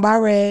makeup, Crown by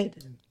Red.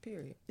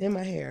 Period. In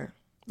my hair.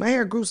 My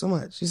hair grew so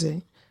much, you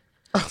see.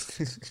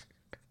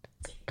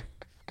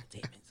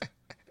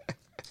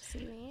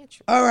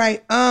 All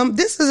right.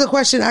 This is a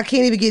question I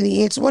can't even get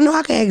the answer. Well, no,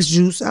 I can ask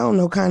Juice. I don't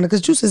know, kind of,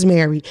 because Juice is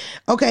married.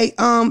 Okay.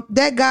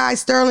 That guy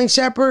Sterling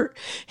Shepard,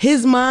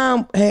 his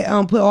mom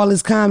had put all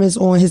his comments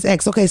on his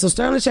ex. Okay, so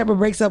Sterling Shepard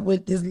breaks up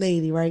with his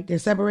lady, right? They're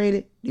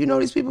separated. Do you know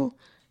these people?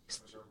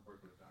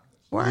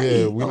 Right.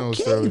 Yeah, we know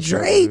Sterling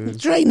Shepard.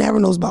 Dre never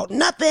knows about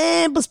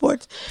nothing but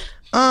sports.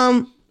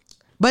 But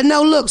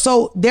no, look.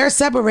 So they're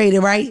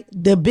separated, right?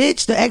 The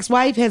bitch, the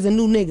ex-wife, has a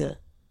new nigga.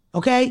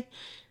 Okay.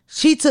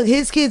 She took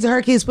his kids and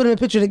her kids, put them in a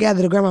picture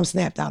together. The grandma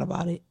snapped out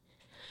about it.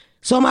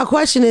 So my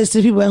question is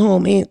to people at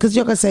home, because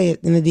you can say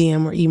it in the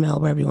DM or email,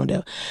 whatever you want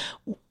to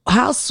do.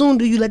 How soon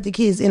do you let the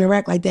kids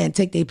interact like that and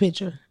take their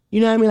picture? You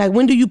know what I mean? Like,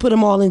 when do you put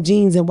them all in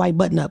jeans and white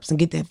button-ups and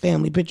get that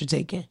family picture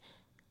taken?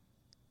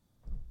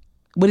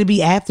 Would it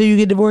be after you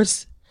get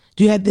divorced?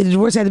 The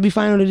divorce have to be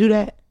final to do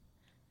that?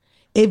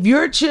 If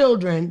your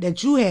children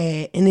that you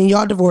had and then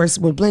y'all divorced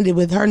were blended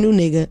with her new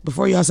nigga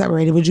before y'all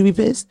separated, would you be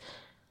pissed?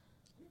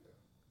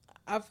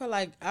 I feel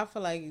like,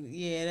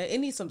 yeah, it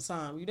needs some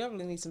time. You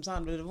definitely need some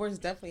time. The divorce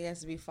definitely has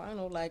to be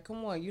final. Like,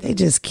 come on. They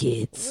just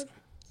kids.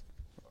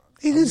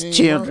 They just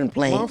children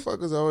playing.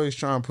 Motherfuckers always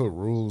trying to put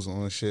rules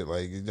on shit.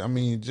 Like,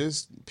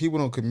 just people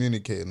don't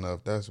communicate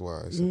enough. That's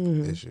why it's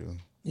an issue.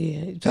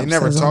 Yeah, they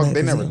never talked.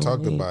 They never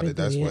talked about it.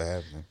 That's what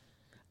happened.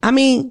 I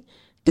mean,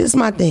 this is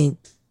my thing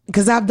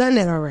because I've done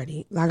that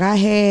already. Like I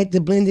had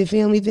the blended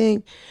family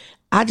thing.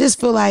 I just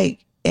feel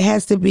like it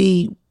has to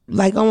be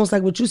like almost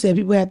like what you said.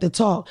 People have to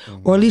talk,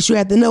 or at least you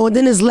have to know. And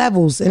then there's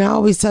levels. And I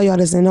always tell y'all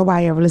this, and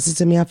nobody ever listens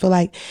to me. I feel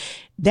like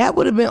that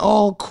would have been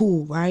all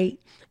cool, right?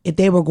 If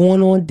they were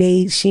going on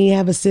dates, she didn't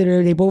have a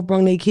sitter, they both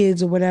brought their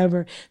kids or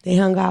whatever, they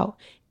hung out.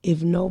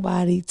 If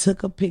nobody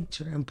took a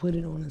picture and put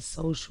it on a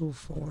social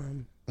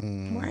forum,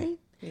 right?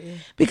 Yeah.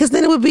 Because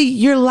then it would be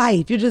your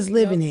life. You're just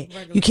living it.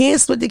 Regular. You can't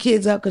split the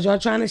kids up because y'all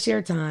trying to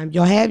share time.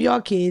 Y'all have y'all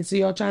kids, so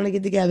y'all trying to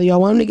get together. Y'all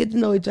want them to get to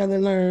know each other,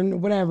 learn, or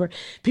whatever.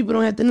 People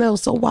don't have to know,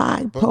 so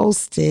why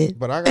post it?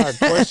 But I got a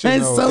question.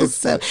 It's so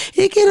simple.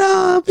 It can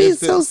all be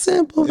so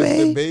simple,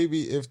 babe.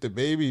 If the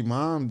baby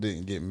mom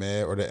didn't get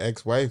mad or the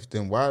ex-wife,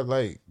 then why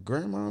like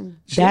grandma?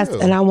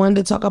 Chill. And I wanted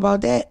to talk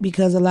about that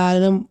because a lot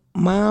of them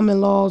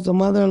mom-in-laws or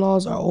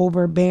mother-in-laws are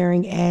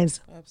overbearing as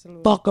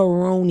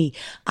fuckaroni.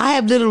 I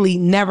have literally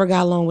never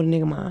got along with a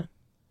nigga mom.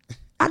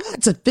 I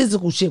got to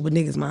physical shit with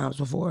niggas' moms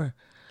before.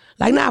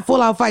 Like not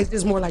full out fights,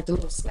 it's more like the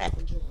little slap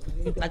and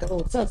joint. Like a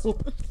little tussle.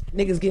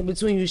 Niggas get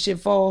between you, shit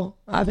fall.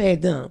 I've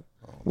had them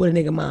with a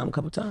nigga mom a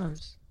couple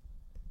times.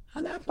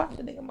 I popped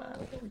a nigga mom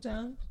a couple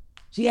times.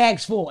 She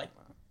asked for it.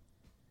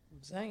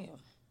 Damn.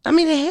 I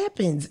mean, it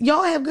happens.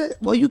 Y'all have good,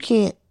 well, you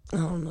can't, I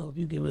don't know if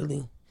you can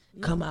really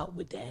come out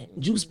with that.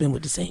 You've been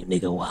with the same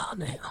nigga a while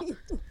now.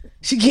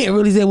 She can't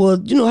really say, well,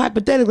 you know,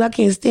 hypothetically, I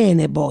can't stand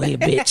that bald head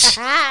bitch.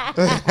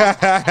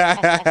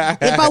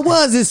 If I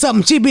was in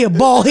something, she'd be a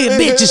bald head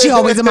bitch and she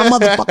always in my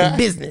motherfucking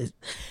business.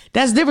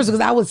 That's different because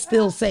I would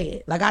still say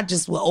it. Like, I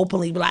just would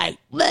openly be like,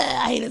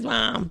 I hate his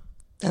mom.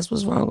 That's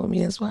what's wrong with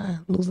me. That's why I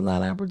lose a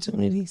lot of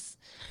opportunities.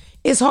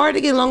 It's hard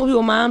to get along with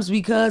people's moms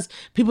because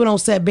people don't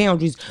set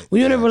boundaries.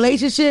 When you're in a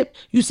relationship,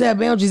 you set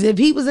boundaries. If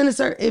he was in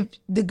if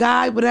the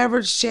guy,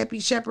 whatever,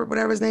 Shepherd,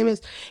 whatever his name is,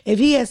 if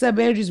he had set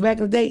boundaries back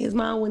in the day, his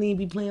mom wouldn't even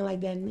be playing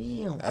like that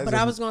now. But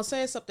I was gonna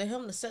say it's up to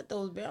him to set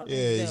those boundaries.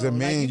 Yeah, he's a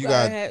man.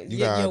 Like you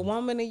got your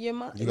woman and your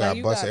mom. You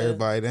gotta bust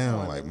everybody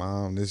down. Like,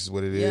 mom, this is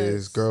what it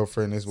is.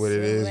 Girlfriend, this is what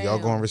it is. Y'all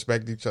gonna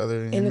respect each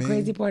other. And the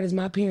crazy part is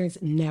my parents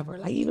never,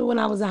 like even when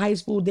I was in high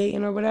school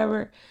dating or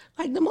whatever,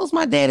 like the most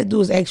my dad would do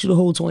is ask you to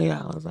hold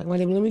 $20. Like,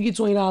 let me get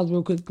 $20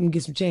 real quick and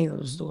get some change at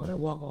the store and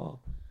walk off.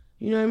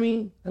 You know what I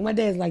mean? Like my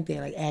dad's like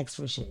that, like ask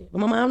for shit. But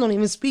my mom don't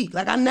even speak.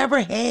 Like I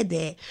never had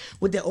that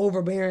with the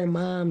overbearing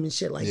mom and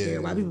shit like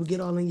that. Why people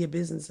get all in your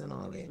business and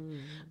all that.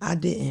 I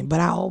didn't. But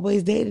I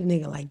always dated a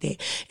nigga like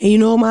that. And you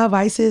know what my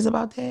advice is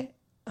about that?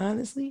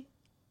 Honestly?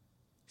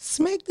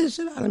 Smack the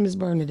shit out of Miss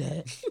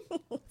Bernadette.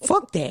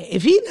 Fuck that.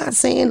 If he not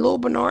saying Lil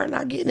Bernard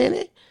not getting in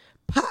it,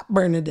 pop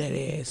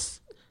Bernadette ass.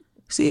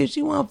 See if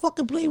she want to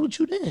fucking play with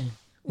you then.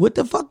 What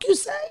the fuck you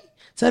say?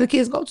 Tell the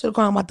kids, go to the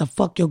car, I'm about to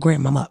fuck your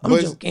grandmama up. I'm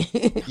joking.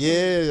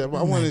 Yeah,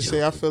 I want to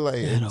say, I feel like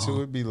it too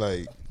would be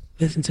like,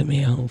 listen to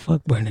me, I don't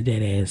fuck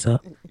Bernadette ass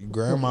up.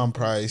 Grandma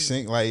probably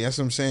sing, like, that's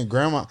what I'm saying.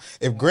 Grandma,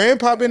 if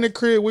grandpa in the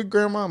crib with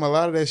grandma, a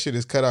lot of that shit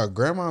is cut out.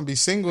 Grandma be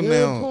single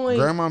now.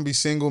 Grandma be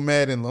single,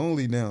 mad, and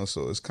lonely now.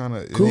 So it's kind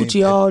of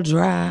coochie all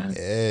dry.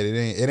 Yeah,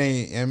 it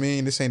ain't. I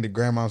mean, this ain't the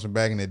grandmas from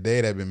back in the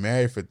day that been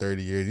married for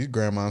 30 years. These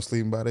grandmas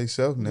sleeping by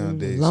themselves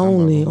nowadays.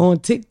 Lonely on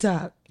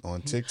TikTok. On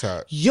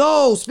TikTok.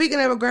 Yo, speaking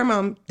of a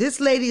grandma,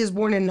 this lady is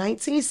born in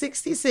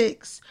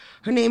 1966.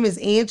 Her name is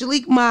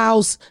Angelique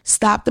Miles.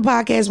 Stop the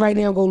podcast right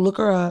now. Go look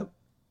her up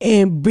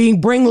and bring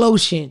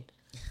lotion.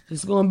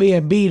 It's gonna be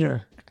a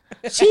beater.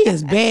 She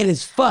is bad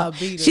as fuck.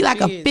 She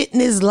like a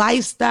fitness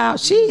lifestyle.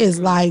 She is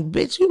like,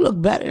 bitch, you look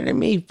better than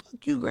me.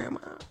 Fuck you, grandma.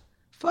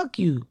 Fuck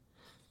you.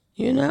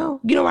 You know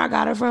where I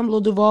got her from?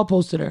 Lil Duval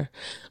posted her.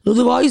 Lil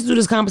Duval used to do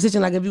this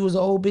competition, like if you was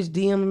an old bitch,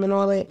 DM him and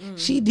all that.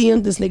 She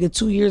DM'd this nigga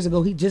 2 years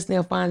ago. He just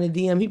now finding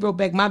the DM. He wrote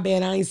back, my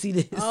bad, I ain't see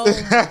this. Oh,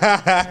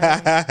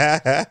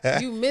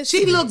 you missed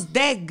She looks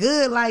that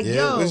good, like,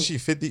 yo. What is she,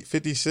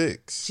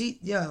 56?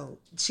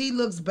 She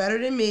looks better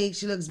than me.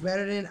 She looks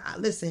better than,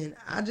 listen,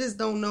 I just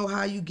don't know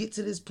how you get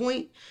to this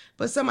point,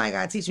 but somebody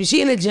got to teach me.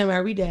 She in the gym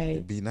every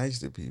day. Be nice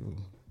to people.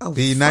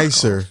 Be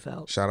nicer.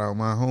 Shout out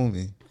my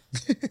homie.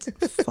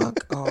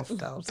 Fuck off,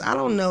 Phelps. I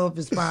don't know if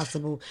it's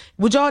possible.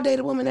 Would y'all date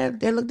a woman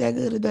that look that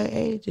good at that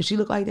age? If she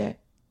look like that?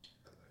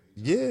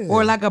 Yeah.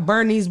 Or like a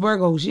Bernice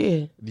Burgos,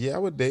 yeah. Yeah, I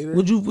would date her.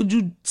 Would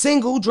you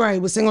single Dre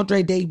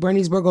date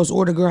Bernice Burgos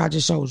or the girl I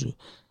just showed you?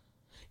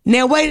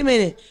 Now wait a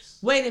minute.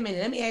 Let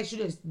me ask you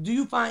this. Do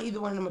you find either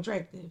one of them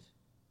attractive?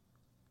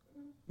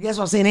 That's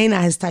what I'm saying. They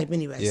not his type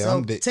anyway. Yeah,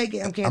 so take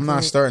it. I'm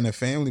not starting a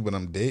family, but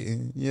I'm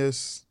dating.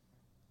 Yes.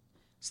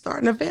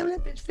 Starting a family,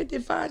 that bitch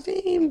 55,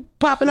 she ain't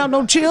popping out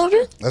no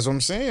children. That's what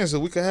I'm saying.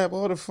 So we can have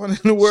all the fun in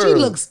the world.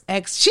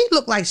 She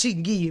look like she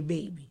can give you a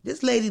baby.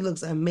 This lady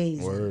looks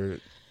amazing. Word.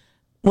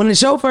 When the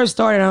show first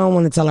started, I don't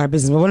want to tell our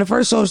business, but when the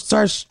first show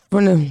starts,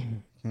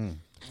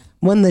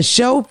 when the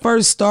show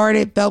first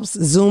started, Phelps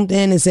zoomed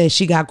in and said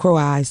she got crow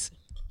eyes.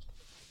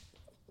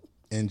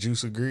 And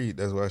Juice agreed.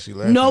 That's why she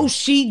laughed. No,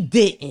 she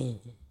didn't.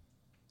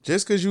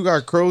 Just because you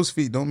got crow's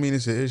feet don't mean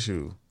it's an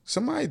issue.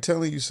 Somebody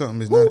telling you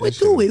something is Who not would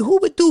do it? Who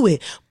would do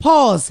it?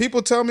 Pause.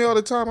 People tell me all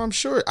the time. I'm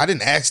sure. I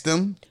didn't ask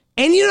them.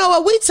 And you know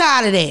what? We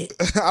tired of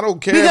that. I don't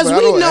care. Because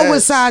we know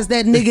what size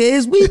that nigga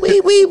is. We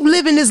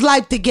living this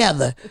life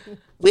together.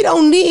 We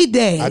don't need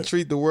that. I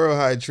treat the world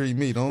how it treat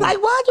me. Don't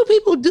like, why do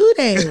people do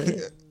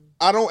that?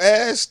 I don't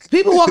ask.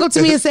 People walk up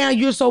to me and say,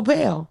 "You're so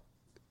pale."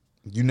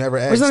 You never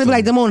asked. Or something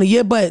like, "Damona,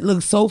 your butt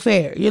looks so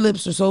fair. Your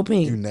lips are so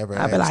pink." You never.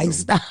 I be like, them.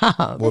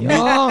 "Stop."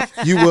 Well,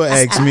 you will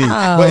ask me,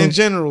 but in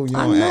general, you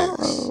don't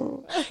ask.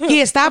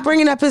 Yeah, stop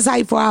bringing up his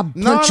height before I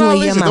punch you in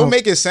your mouth. Don't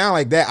make it sound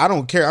like that. I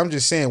don't care. I'm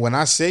just saying when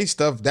I say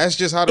stuff, that's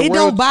just how the world. It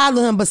don't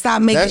bother him, but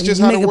stop making. That's just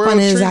how the world fun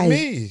of his treat height.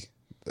 me.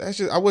 That's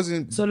just I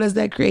wasn't. So does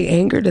that create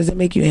anger? Does it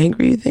make you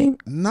angry? You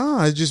think?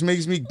 Nah, it just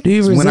makes me. Do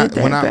you resent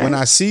when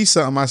I see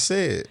something, I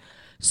say it.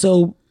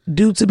 So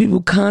due to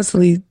people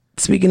constantly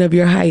speaking of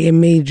your height, it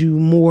made you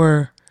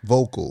more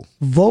vocal.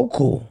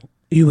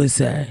 You would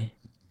say.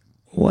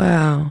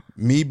 Wow.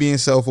 Me being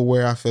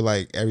self-aware, I feel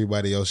like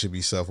everybody else should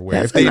be self-aware.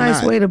 That's a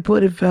nice way to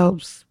put it,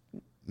 Phelps.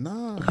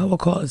 Nah. I would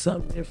call it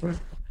something different.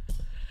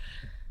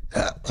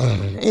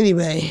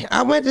 Anyway,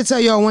 I wanted to tell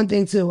y'all one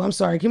thing too. I'm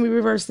sorry. Can we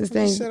reverse this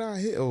thing? You said I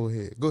hit over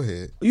here. Go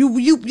ahead.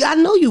 I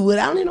know you would.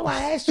 I don't even know why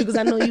I asked you because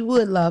I know you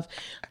would, love.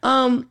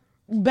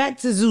 Back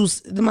to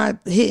Zeus. My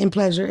hidden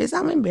pleasure is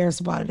I'm embarrassed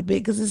about it a bit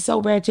because it's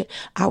so ratchet.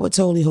 I would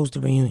totally host a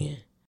reunion.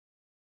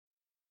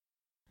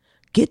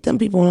 Get them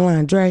people on the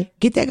line, Dre.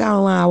 Get that guy on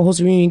the line. I will host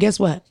a reunion. Guess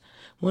what?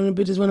 One of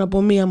the bitches went up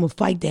on me. I'm gonna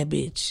fight that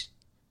bitch.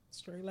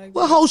 Straight like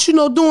what host you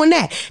know doing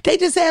that? They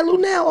just had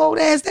Lunel old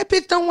ass. That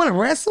bitch don't want to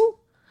wrestle.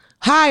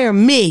 Hire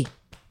me.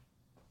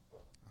 I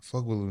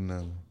fuck with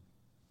Lunel.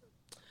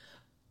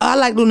 I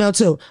like Lunel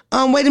too.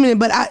 Wait a minute,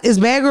 but is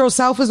Bad Girls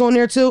South is on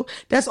there too?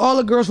 That's all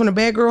the girls from the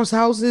Bad Girls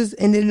houses,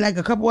 and then like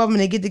a couple of them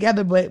they get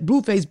together. But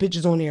Blueface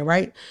bitches on there,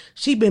 right?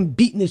 She been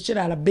beating the shit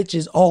out of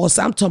bitches all.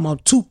 So I'm talking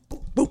about boop,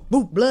 boop,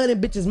 boop, blood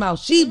in bitches' mouth.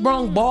 She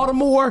brought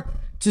Baltimore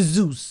to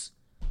Zeus.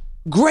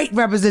 Great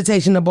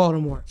representation of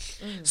Baltimore.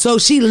 So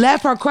she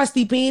left her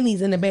crusty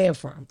panties in the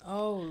bathroom.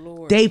 Oh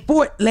Lord. They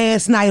fought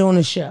last night on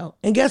the show,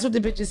 and guess what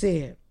the bitches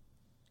said?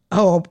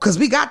 Oh, because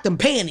we got them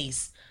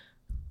panties.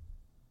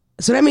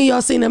 So that means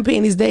y'all seen them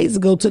panties days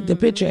ago, took the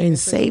picture and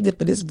saved it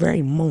for this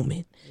very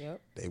moment.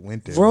 Yep. They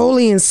went there.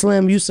 Broly and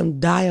Slim, you some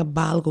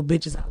diabolical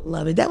bitches. I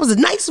love it. That was a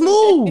nice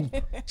move.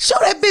 Show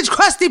that bitch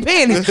crusty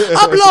panties.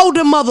 Upload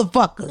them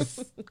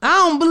motherfuckers. I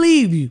don't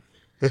believe you.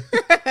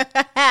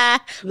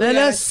 Let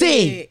us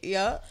see.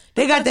 Yep.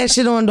 They got that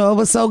shit on though. It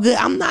was so good.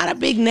 I'm not a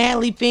big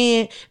Natalie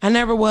fan. I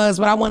never was,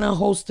 but I want to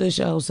host the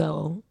show.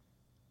 So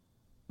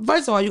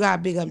first of all, you got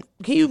to big up.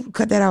 Can you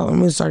cut that out? I'm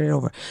going to start it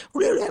over.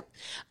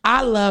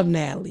 I love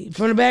Natalie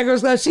from the Bad Girls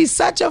Club. She's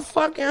such a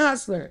fucking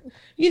hustler.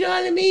 You know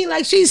what I mean?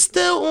 Like, she's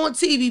still on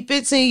TV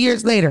 15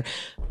 years later.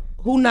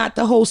 Who not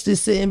the host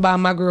is sitting by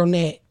my girl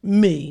Nat?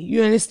 Me.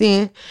 You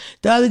understand?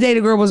 The other day,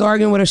 the girl was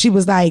arguing with her. She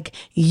was like,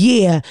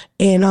 yeah.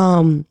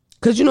 And,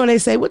 because, you know, they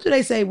say, what do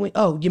they say? When,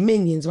 your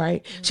minions,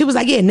 right? She was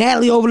like, yeah,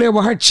 Natalie over there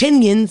with her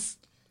chinions.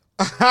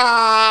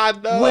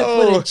 No. Went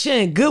for the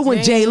chin. Good one,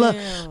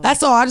 Jayla.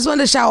 That's all. I just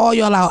wanted to shout all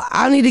y'all out.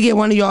 I need to get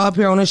one of y'all up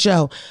here on the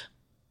show.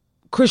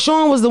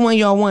 Krishan was the one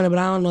y'all wanted, but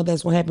I don't know if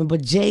that's what happened.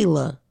 But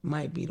Jayla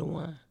might be the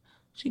one.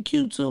 She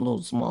cute too, a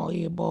little small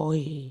head, bald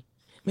head.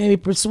 Maybe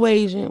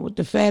Persuasion with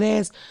the fat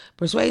ass.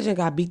 Persuasion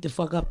got beat the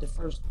fuck up the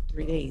first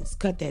 3 days.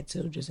 Cut that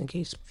too, just in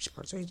case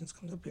Persuasion's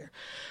comes up here.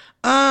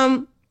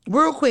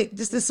 Real quick,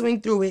 just to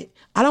swing through it.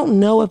 I don't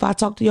know if I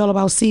talked to y'all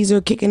about Caesar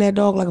kicking that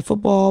dog like a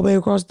football all the way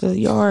across the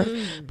yard,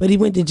 but he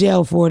went to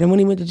jail for it. And when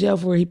he went to jail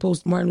for it, he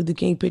posted Martin Luther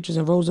King pictures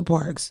in Rosa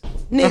Parks.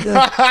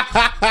 Nigga.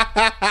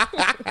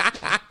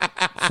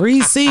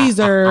 Free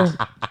Caesar.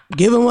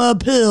 Give him a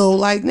pill.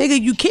 Like,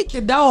 nigga, you kicked the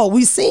dog.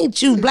 We seen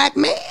you, black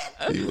man.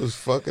 He was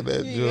fucking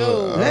that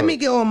joke. Let me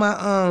get on my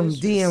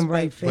DM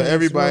right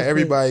fast. But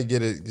everybody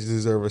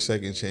deserve a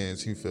second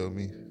chance. You feel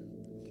me?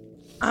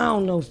 I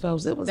don't know,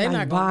 Phelps. It was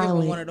like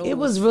violent. It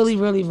was really,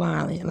 really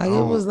violent. Like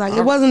it was like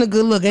it wasn't a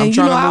good look. And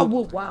you know, I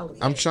whoop wild.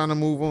 I'm trying to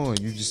move on.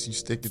 You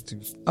stick it to.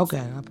 Okay,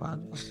 I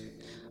apologize.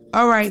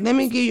 All right, let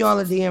me give y'all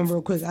a DM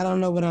real quick. I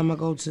don't know what I'm gonna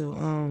go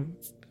to.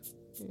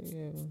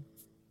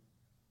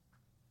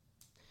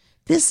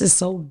 This is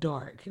so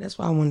dark. That's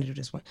why I wanted to do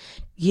this one.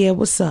 Yeah,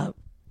 what's up?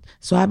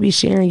 So I be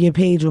sharing your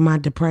page with my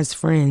depressed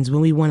friends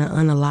when we want to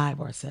unalive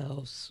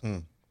ourselves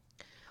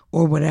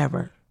or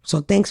whatever. So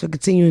thanks for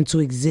continuing to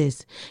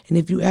exist. And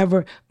if you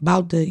ever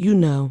about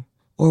to,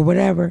 or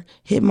whatever,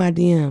 hit my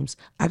DMs.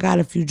 I got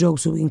a few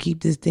jokes so we can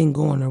keep this thing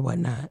going or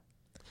whatnot.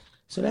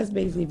 So that's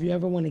basically if you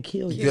ever want to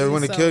kill yourself. If you ever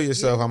want to kill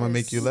yourself, I'm going to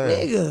make you laugh.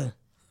 Nigga,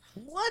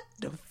 what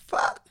the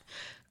fuck?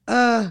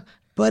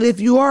 But if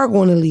you are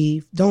going to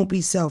leave, don't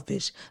be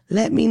selfish.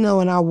 Let me know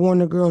and I'll warn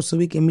the girls so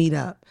we can meet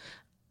up.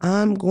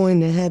 I'm going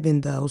to heaven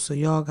though, so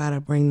y'all got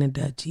to bring the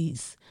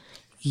Dutchies.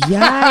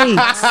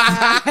 Yikes.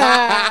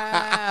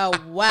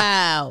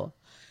 Wow.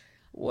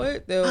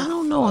 What the I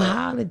don't know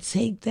how to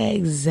take that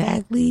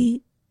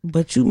exactly,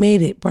 but you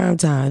made it prime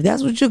time.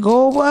 That's what your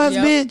goal was,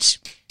 bitch.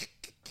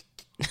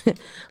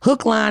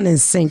 Hook, line, and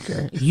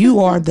sinker. You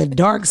are the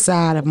dark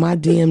side of my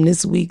DM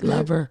this week,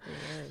 lover.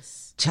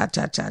 Yes. Cha,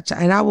 cha, cha, cha.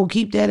 And I will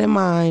keep that in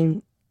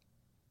mind,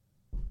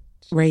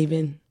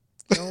 Raven.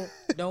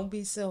 Don't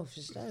be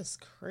selfish. That's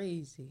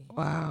crazy.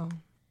 Wow.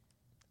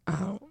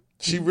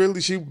 She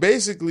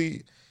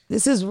basically...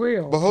 This is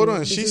real. But hold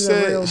on, she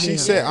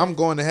said I'm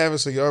going to have it,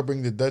 so y'all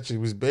bring the Dutch. It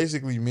was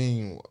basically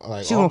mean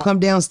like she gonna come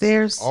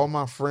downstairs. All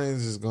my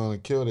friends is gonna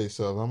kill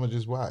themselves. I'm gonna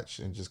just watch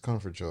and just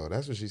comfort y'all.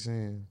 That's what she's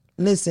saying.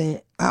 Listen,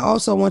 I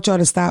also want y'all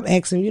to stop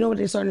asking. You know what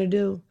they're starting to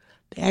do?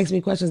 They ask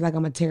me questions like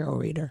I'm a tarot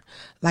reader,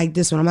 like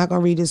this one. I'm not gonna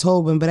read this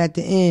whole one, but at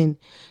the end,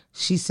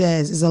 she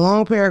says it's a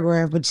long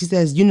paragraph, but she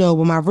says, but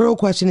my real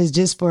question is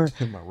just for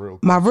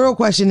my real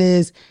question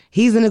is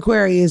he's an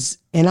Aquarius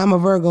and I'm a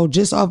Virgo.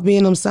 Just off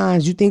being them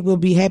signs, you think we'll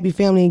be happy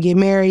family and get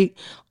married?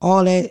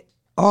 All that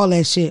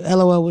shit.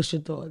 LOL. What's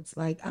your thoughts?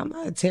 Like, I'm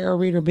not a tarot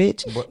reader,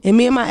 bitch. And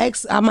me and my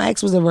ex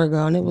was a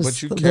Virgo, and it was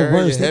the worst. But you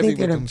carry heavy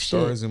with them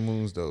stars and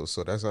moons, though,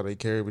 so that's how they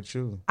carry with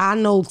you. I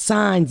know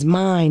signs,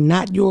 mine,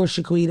 not yours,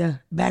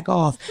 Shaquita. Back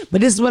off.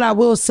 But this is what I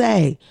will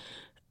say.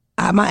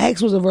 My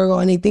ex was a Virgo,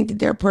 and they think that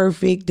they're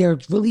perfect. They're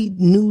really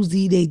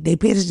newsy. They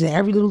pay attention to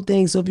every little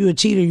thing. So if you're a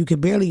cheater, you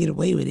could barely get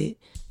away with it.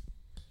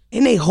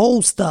 And they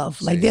hold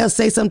stuff. Like, they'll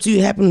say something to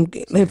you happened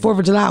like 4th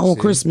of July on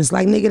Christmas.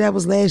 Like, nigga, that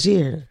was last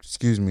year.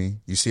 Excuse me.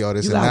 You see all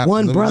this? You got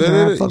one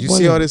brother. You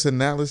see all this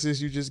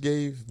analysis you just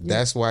gave? Yeah.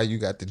 That's why you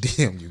got the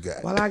DM you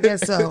got. Well, I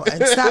guess so.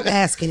 And stop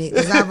asking it,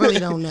 because I really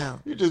don't know.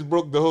 You just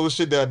broke the whole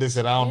shit down and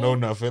said, I don't know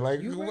nothing.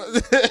 Like,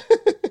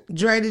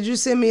 Dre, did you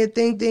send me a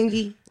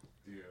thingy?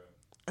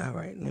 Yeah. All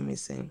right, let me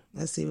see.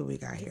 Let's see what we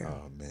got here.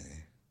 Oh, man.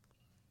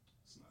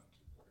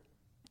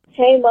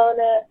 Hey,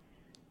 Mona.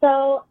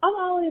 So I'm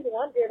always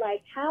wondering,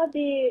 like, how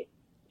did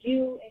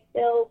you and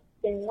Phelps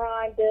and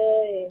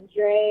Rhonda and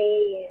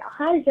Dre, and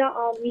how did y'all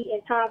all meet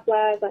in time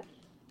flies? Like,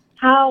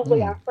 how were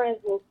y'all friends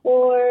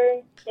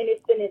before? And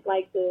it's been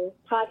like the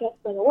podcast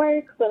going to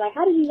work. So, like,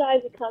 how did you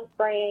guys become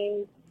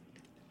friends?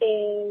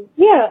 And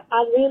yeah, I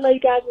really love you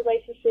guys'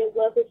 relationship.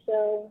 Love the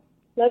show.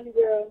 Love you,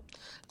 girl.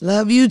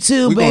 Love you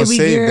too, we baby gonna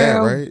save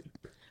girl. That,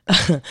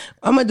 right?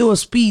 I'm gonna do a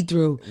speed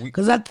through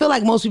because I feel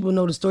like most people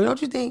know the story.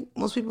 Don't you think?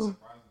 Most people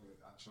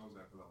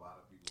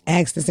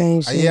ask the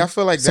same shit. Yeah, I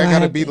feel like that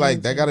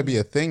gotta be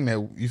a thing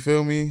that you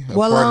feel me.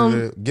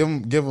 Give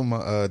them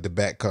the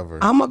back cover.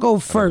 I'm gonna go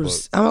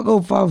first. I'm gonna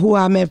go for who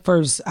I met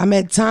first. I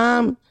met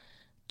Tom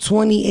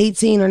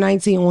 2018 or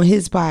 19 on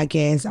his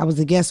podcast. I was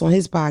a guest on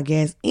his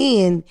podcast,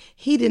 and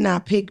he did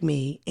not pick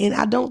me. And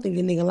I don't think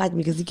the nigga liked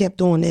me because he kept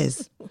doing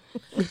this.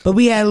 But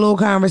we had a little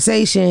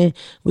conversation.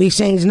 We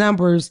exchanged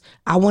numbers.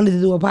 I wanted to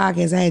do a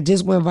podcast. I had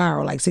just went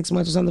viral like 6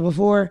 months or something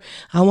before.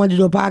 I wanted to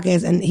do a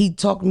podcast, and he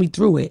talked me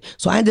through it.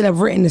 So I ended up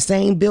renting the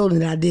same building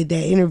that I did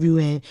that interview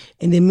in,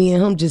 and then me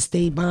and him just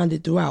stayed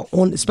bonded throughout,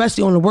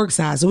 especially on the work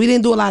side. So we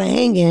didn't do a lot of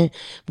hanging.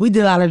 We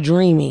did a lot of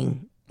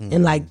dreaming.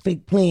 And like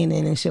fake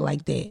planning and shit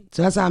like that.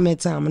 So that's how I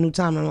met Tom. I knew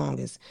Tom the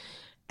longest.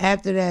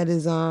 After that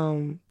is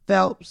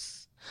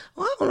Phelps.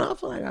 Well, I don't know. I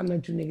feel like I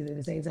met two niggas at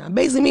the same time.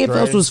 Basically, me and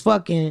Phelps was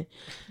fucking.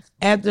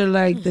 After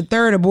like the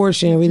third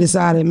abortion, we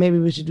decided maybe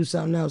we should do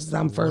something else. Since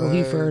I'm fertile,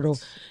 he fertile.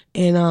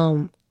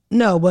 And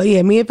no, but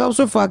yeah, me and Phelps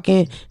were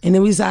fucking, and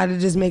then we decided to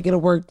just make it a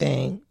work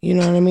thing. You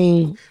know what I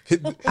mean?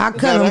 I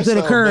cut him to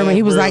the curb, and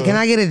he was like, "Can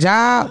I get a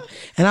job?"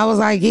 And I was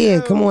like,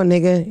 "Yeah, come on,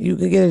 nigga, you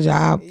can get a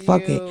job.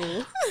 Fuck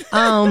it."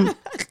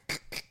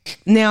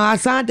 Now I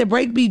signed the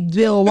Breakbeat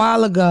deal a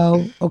while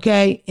ago,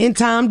 okay, and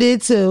Tom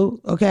did too,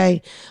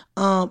 okay.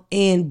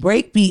 And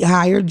Breakbeat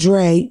hired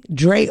Dre.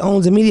 Dre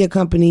owns a media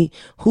company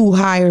who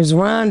hires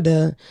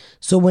Rhonda.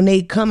 So when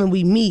they come and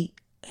we meet,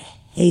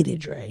 hated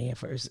Dre at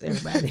first,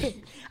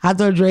 everybody. I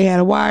thought Dre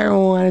had a wire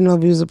on. I didn't know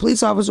if he was a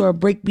police officer or a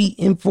Breakbeat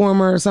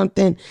informer or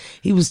something.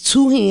 He was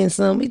too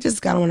handsome. He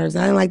just got on nerves.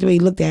 I didn't like the way he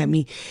looked at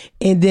me.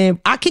 And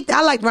then I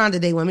liked Rhonda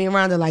day one. Me and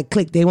Rhonda like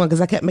clicked day one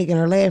because I kept making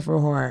her laugh real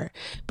hard.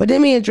 But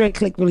then me and Dre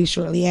clicked really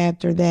shortly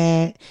after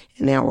that.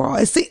 And now we're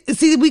all,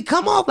 see, we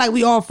come off like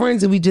we all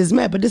friends and we just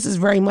met, but this is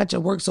very much a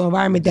work so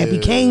environment that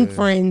became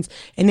friends.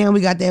 And then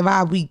we got that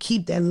vibe. We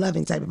keep that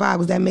loving type of vibe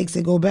because that makes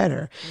it go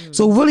better.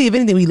 So really, if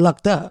anything, we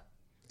lucked up.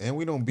 And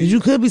we don't be.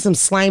 You could be some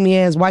slimy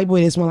ass white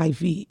boy that smell like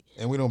feet.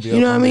 And we don't be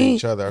up under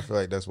each other. I feel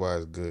like that's why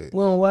it's good. We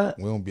don't what?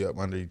 We don't be up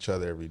under each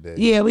other every day.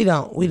 Yeah, we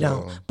don't. We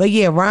don't. But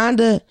yeah,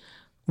 Rhonda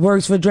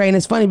works for Dre. And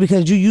it's funny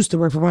because you used to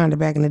work for Rhonda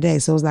back in the day.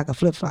 So it's like a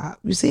flip flop.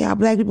 You see how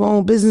black people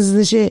own businesses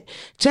and shit?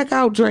 Check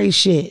out Dre's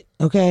shit.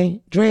 Okay?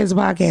 Dre has a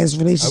podcast,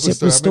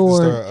 Relationship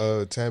Restored. I'm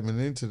start tapping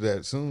into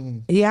that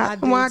soon. Yeah,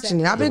 I've been watching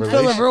it. I've been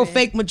feeling real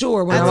fake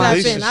mature when I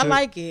watch it. I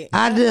like it.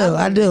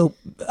 I do.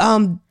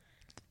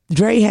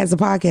 Dre has a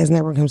podcast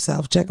network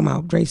himself. Check him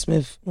out. Dre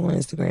Smith on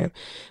Instagram.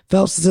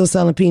 Phelps is still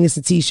selling penis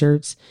and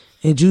t-shirts.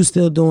 And Juice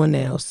still doing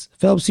nails.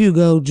 Phelps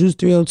Hugo, Juice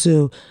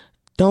 302.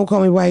 Don't call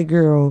me white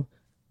girl.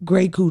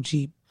 Great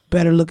coochie.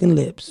 Better looking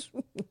lips.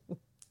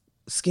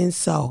 Skin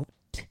soft.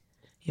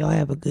 Y'all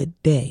have a good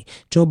day.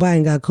 Joe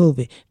Biden got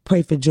COVID.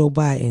 Pray for Joe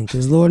Biden.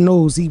 Because Lord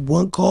knows he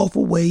one cough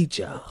away,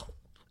 y'all.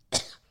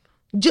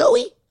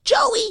 Joey.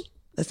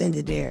 Let's end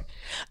it there.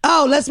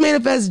 Oh, let's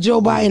manifest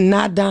Joe Biden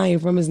not dying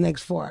from his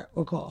next fart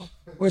or cough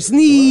or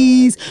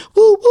sneeze.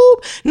 Whoop,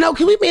 whoop. No,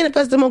 can we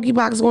manifest the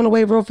monkeypox going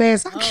away real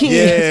fast? I can't.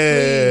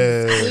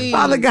 Yes, please.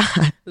 Father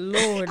God.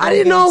 Lord, I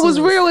didn't know it was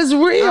real. It's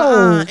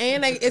real.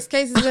 And it's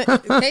cases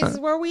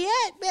where we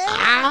at,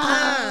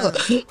 man.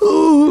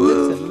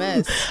 Ooh. It's a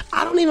mess.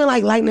 I don't even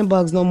like lightning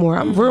bugs no more.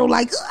 I'm real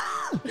like,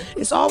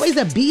 it's always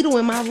a beetle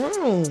in my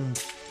room.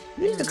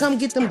 You need to come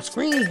get them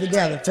screens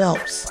together,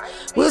 Phelps.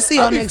 We'll see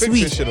y'all next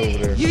week. Shit over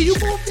there. Yeah, you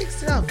gonna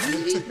fix it up.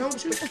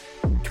 Don't you?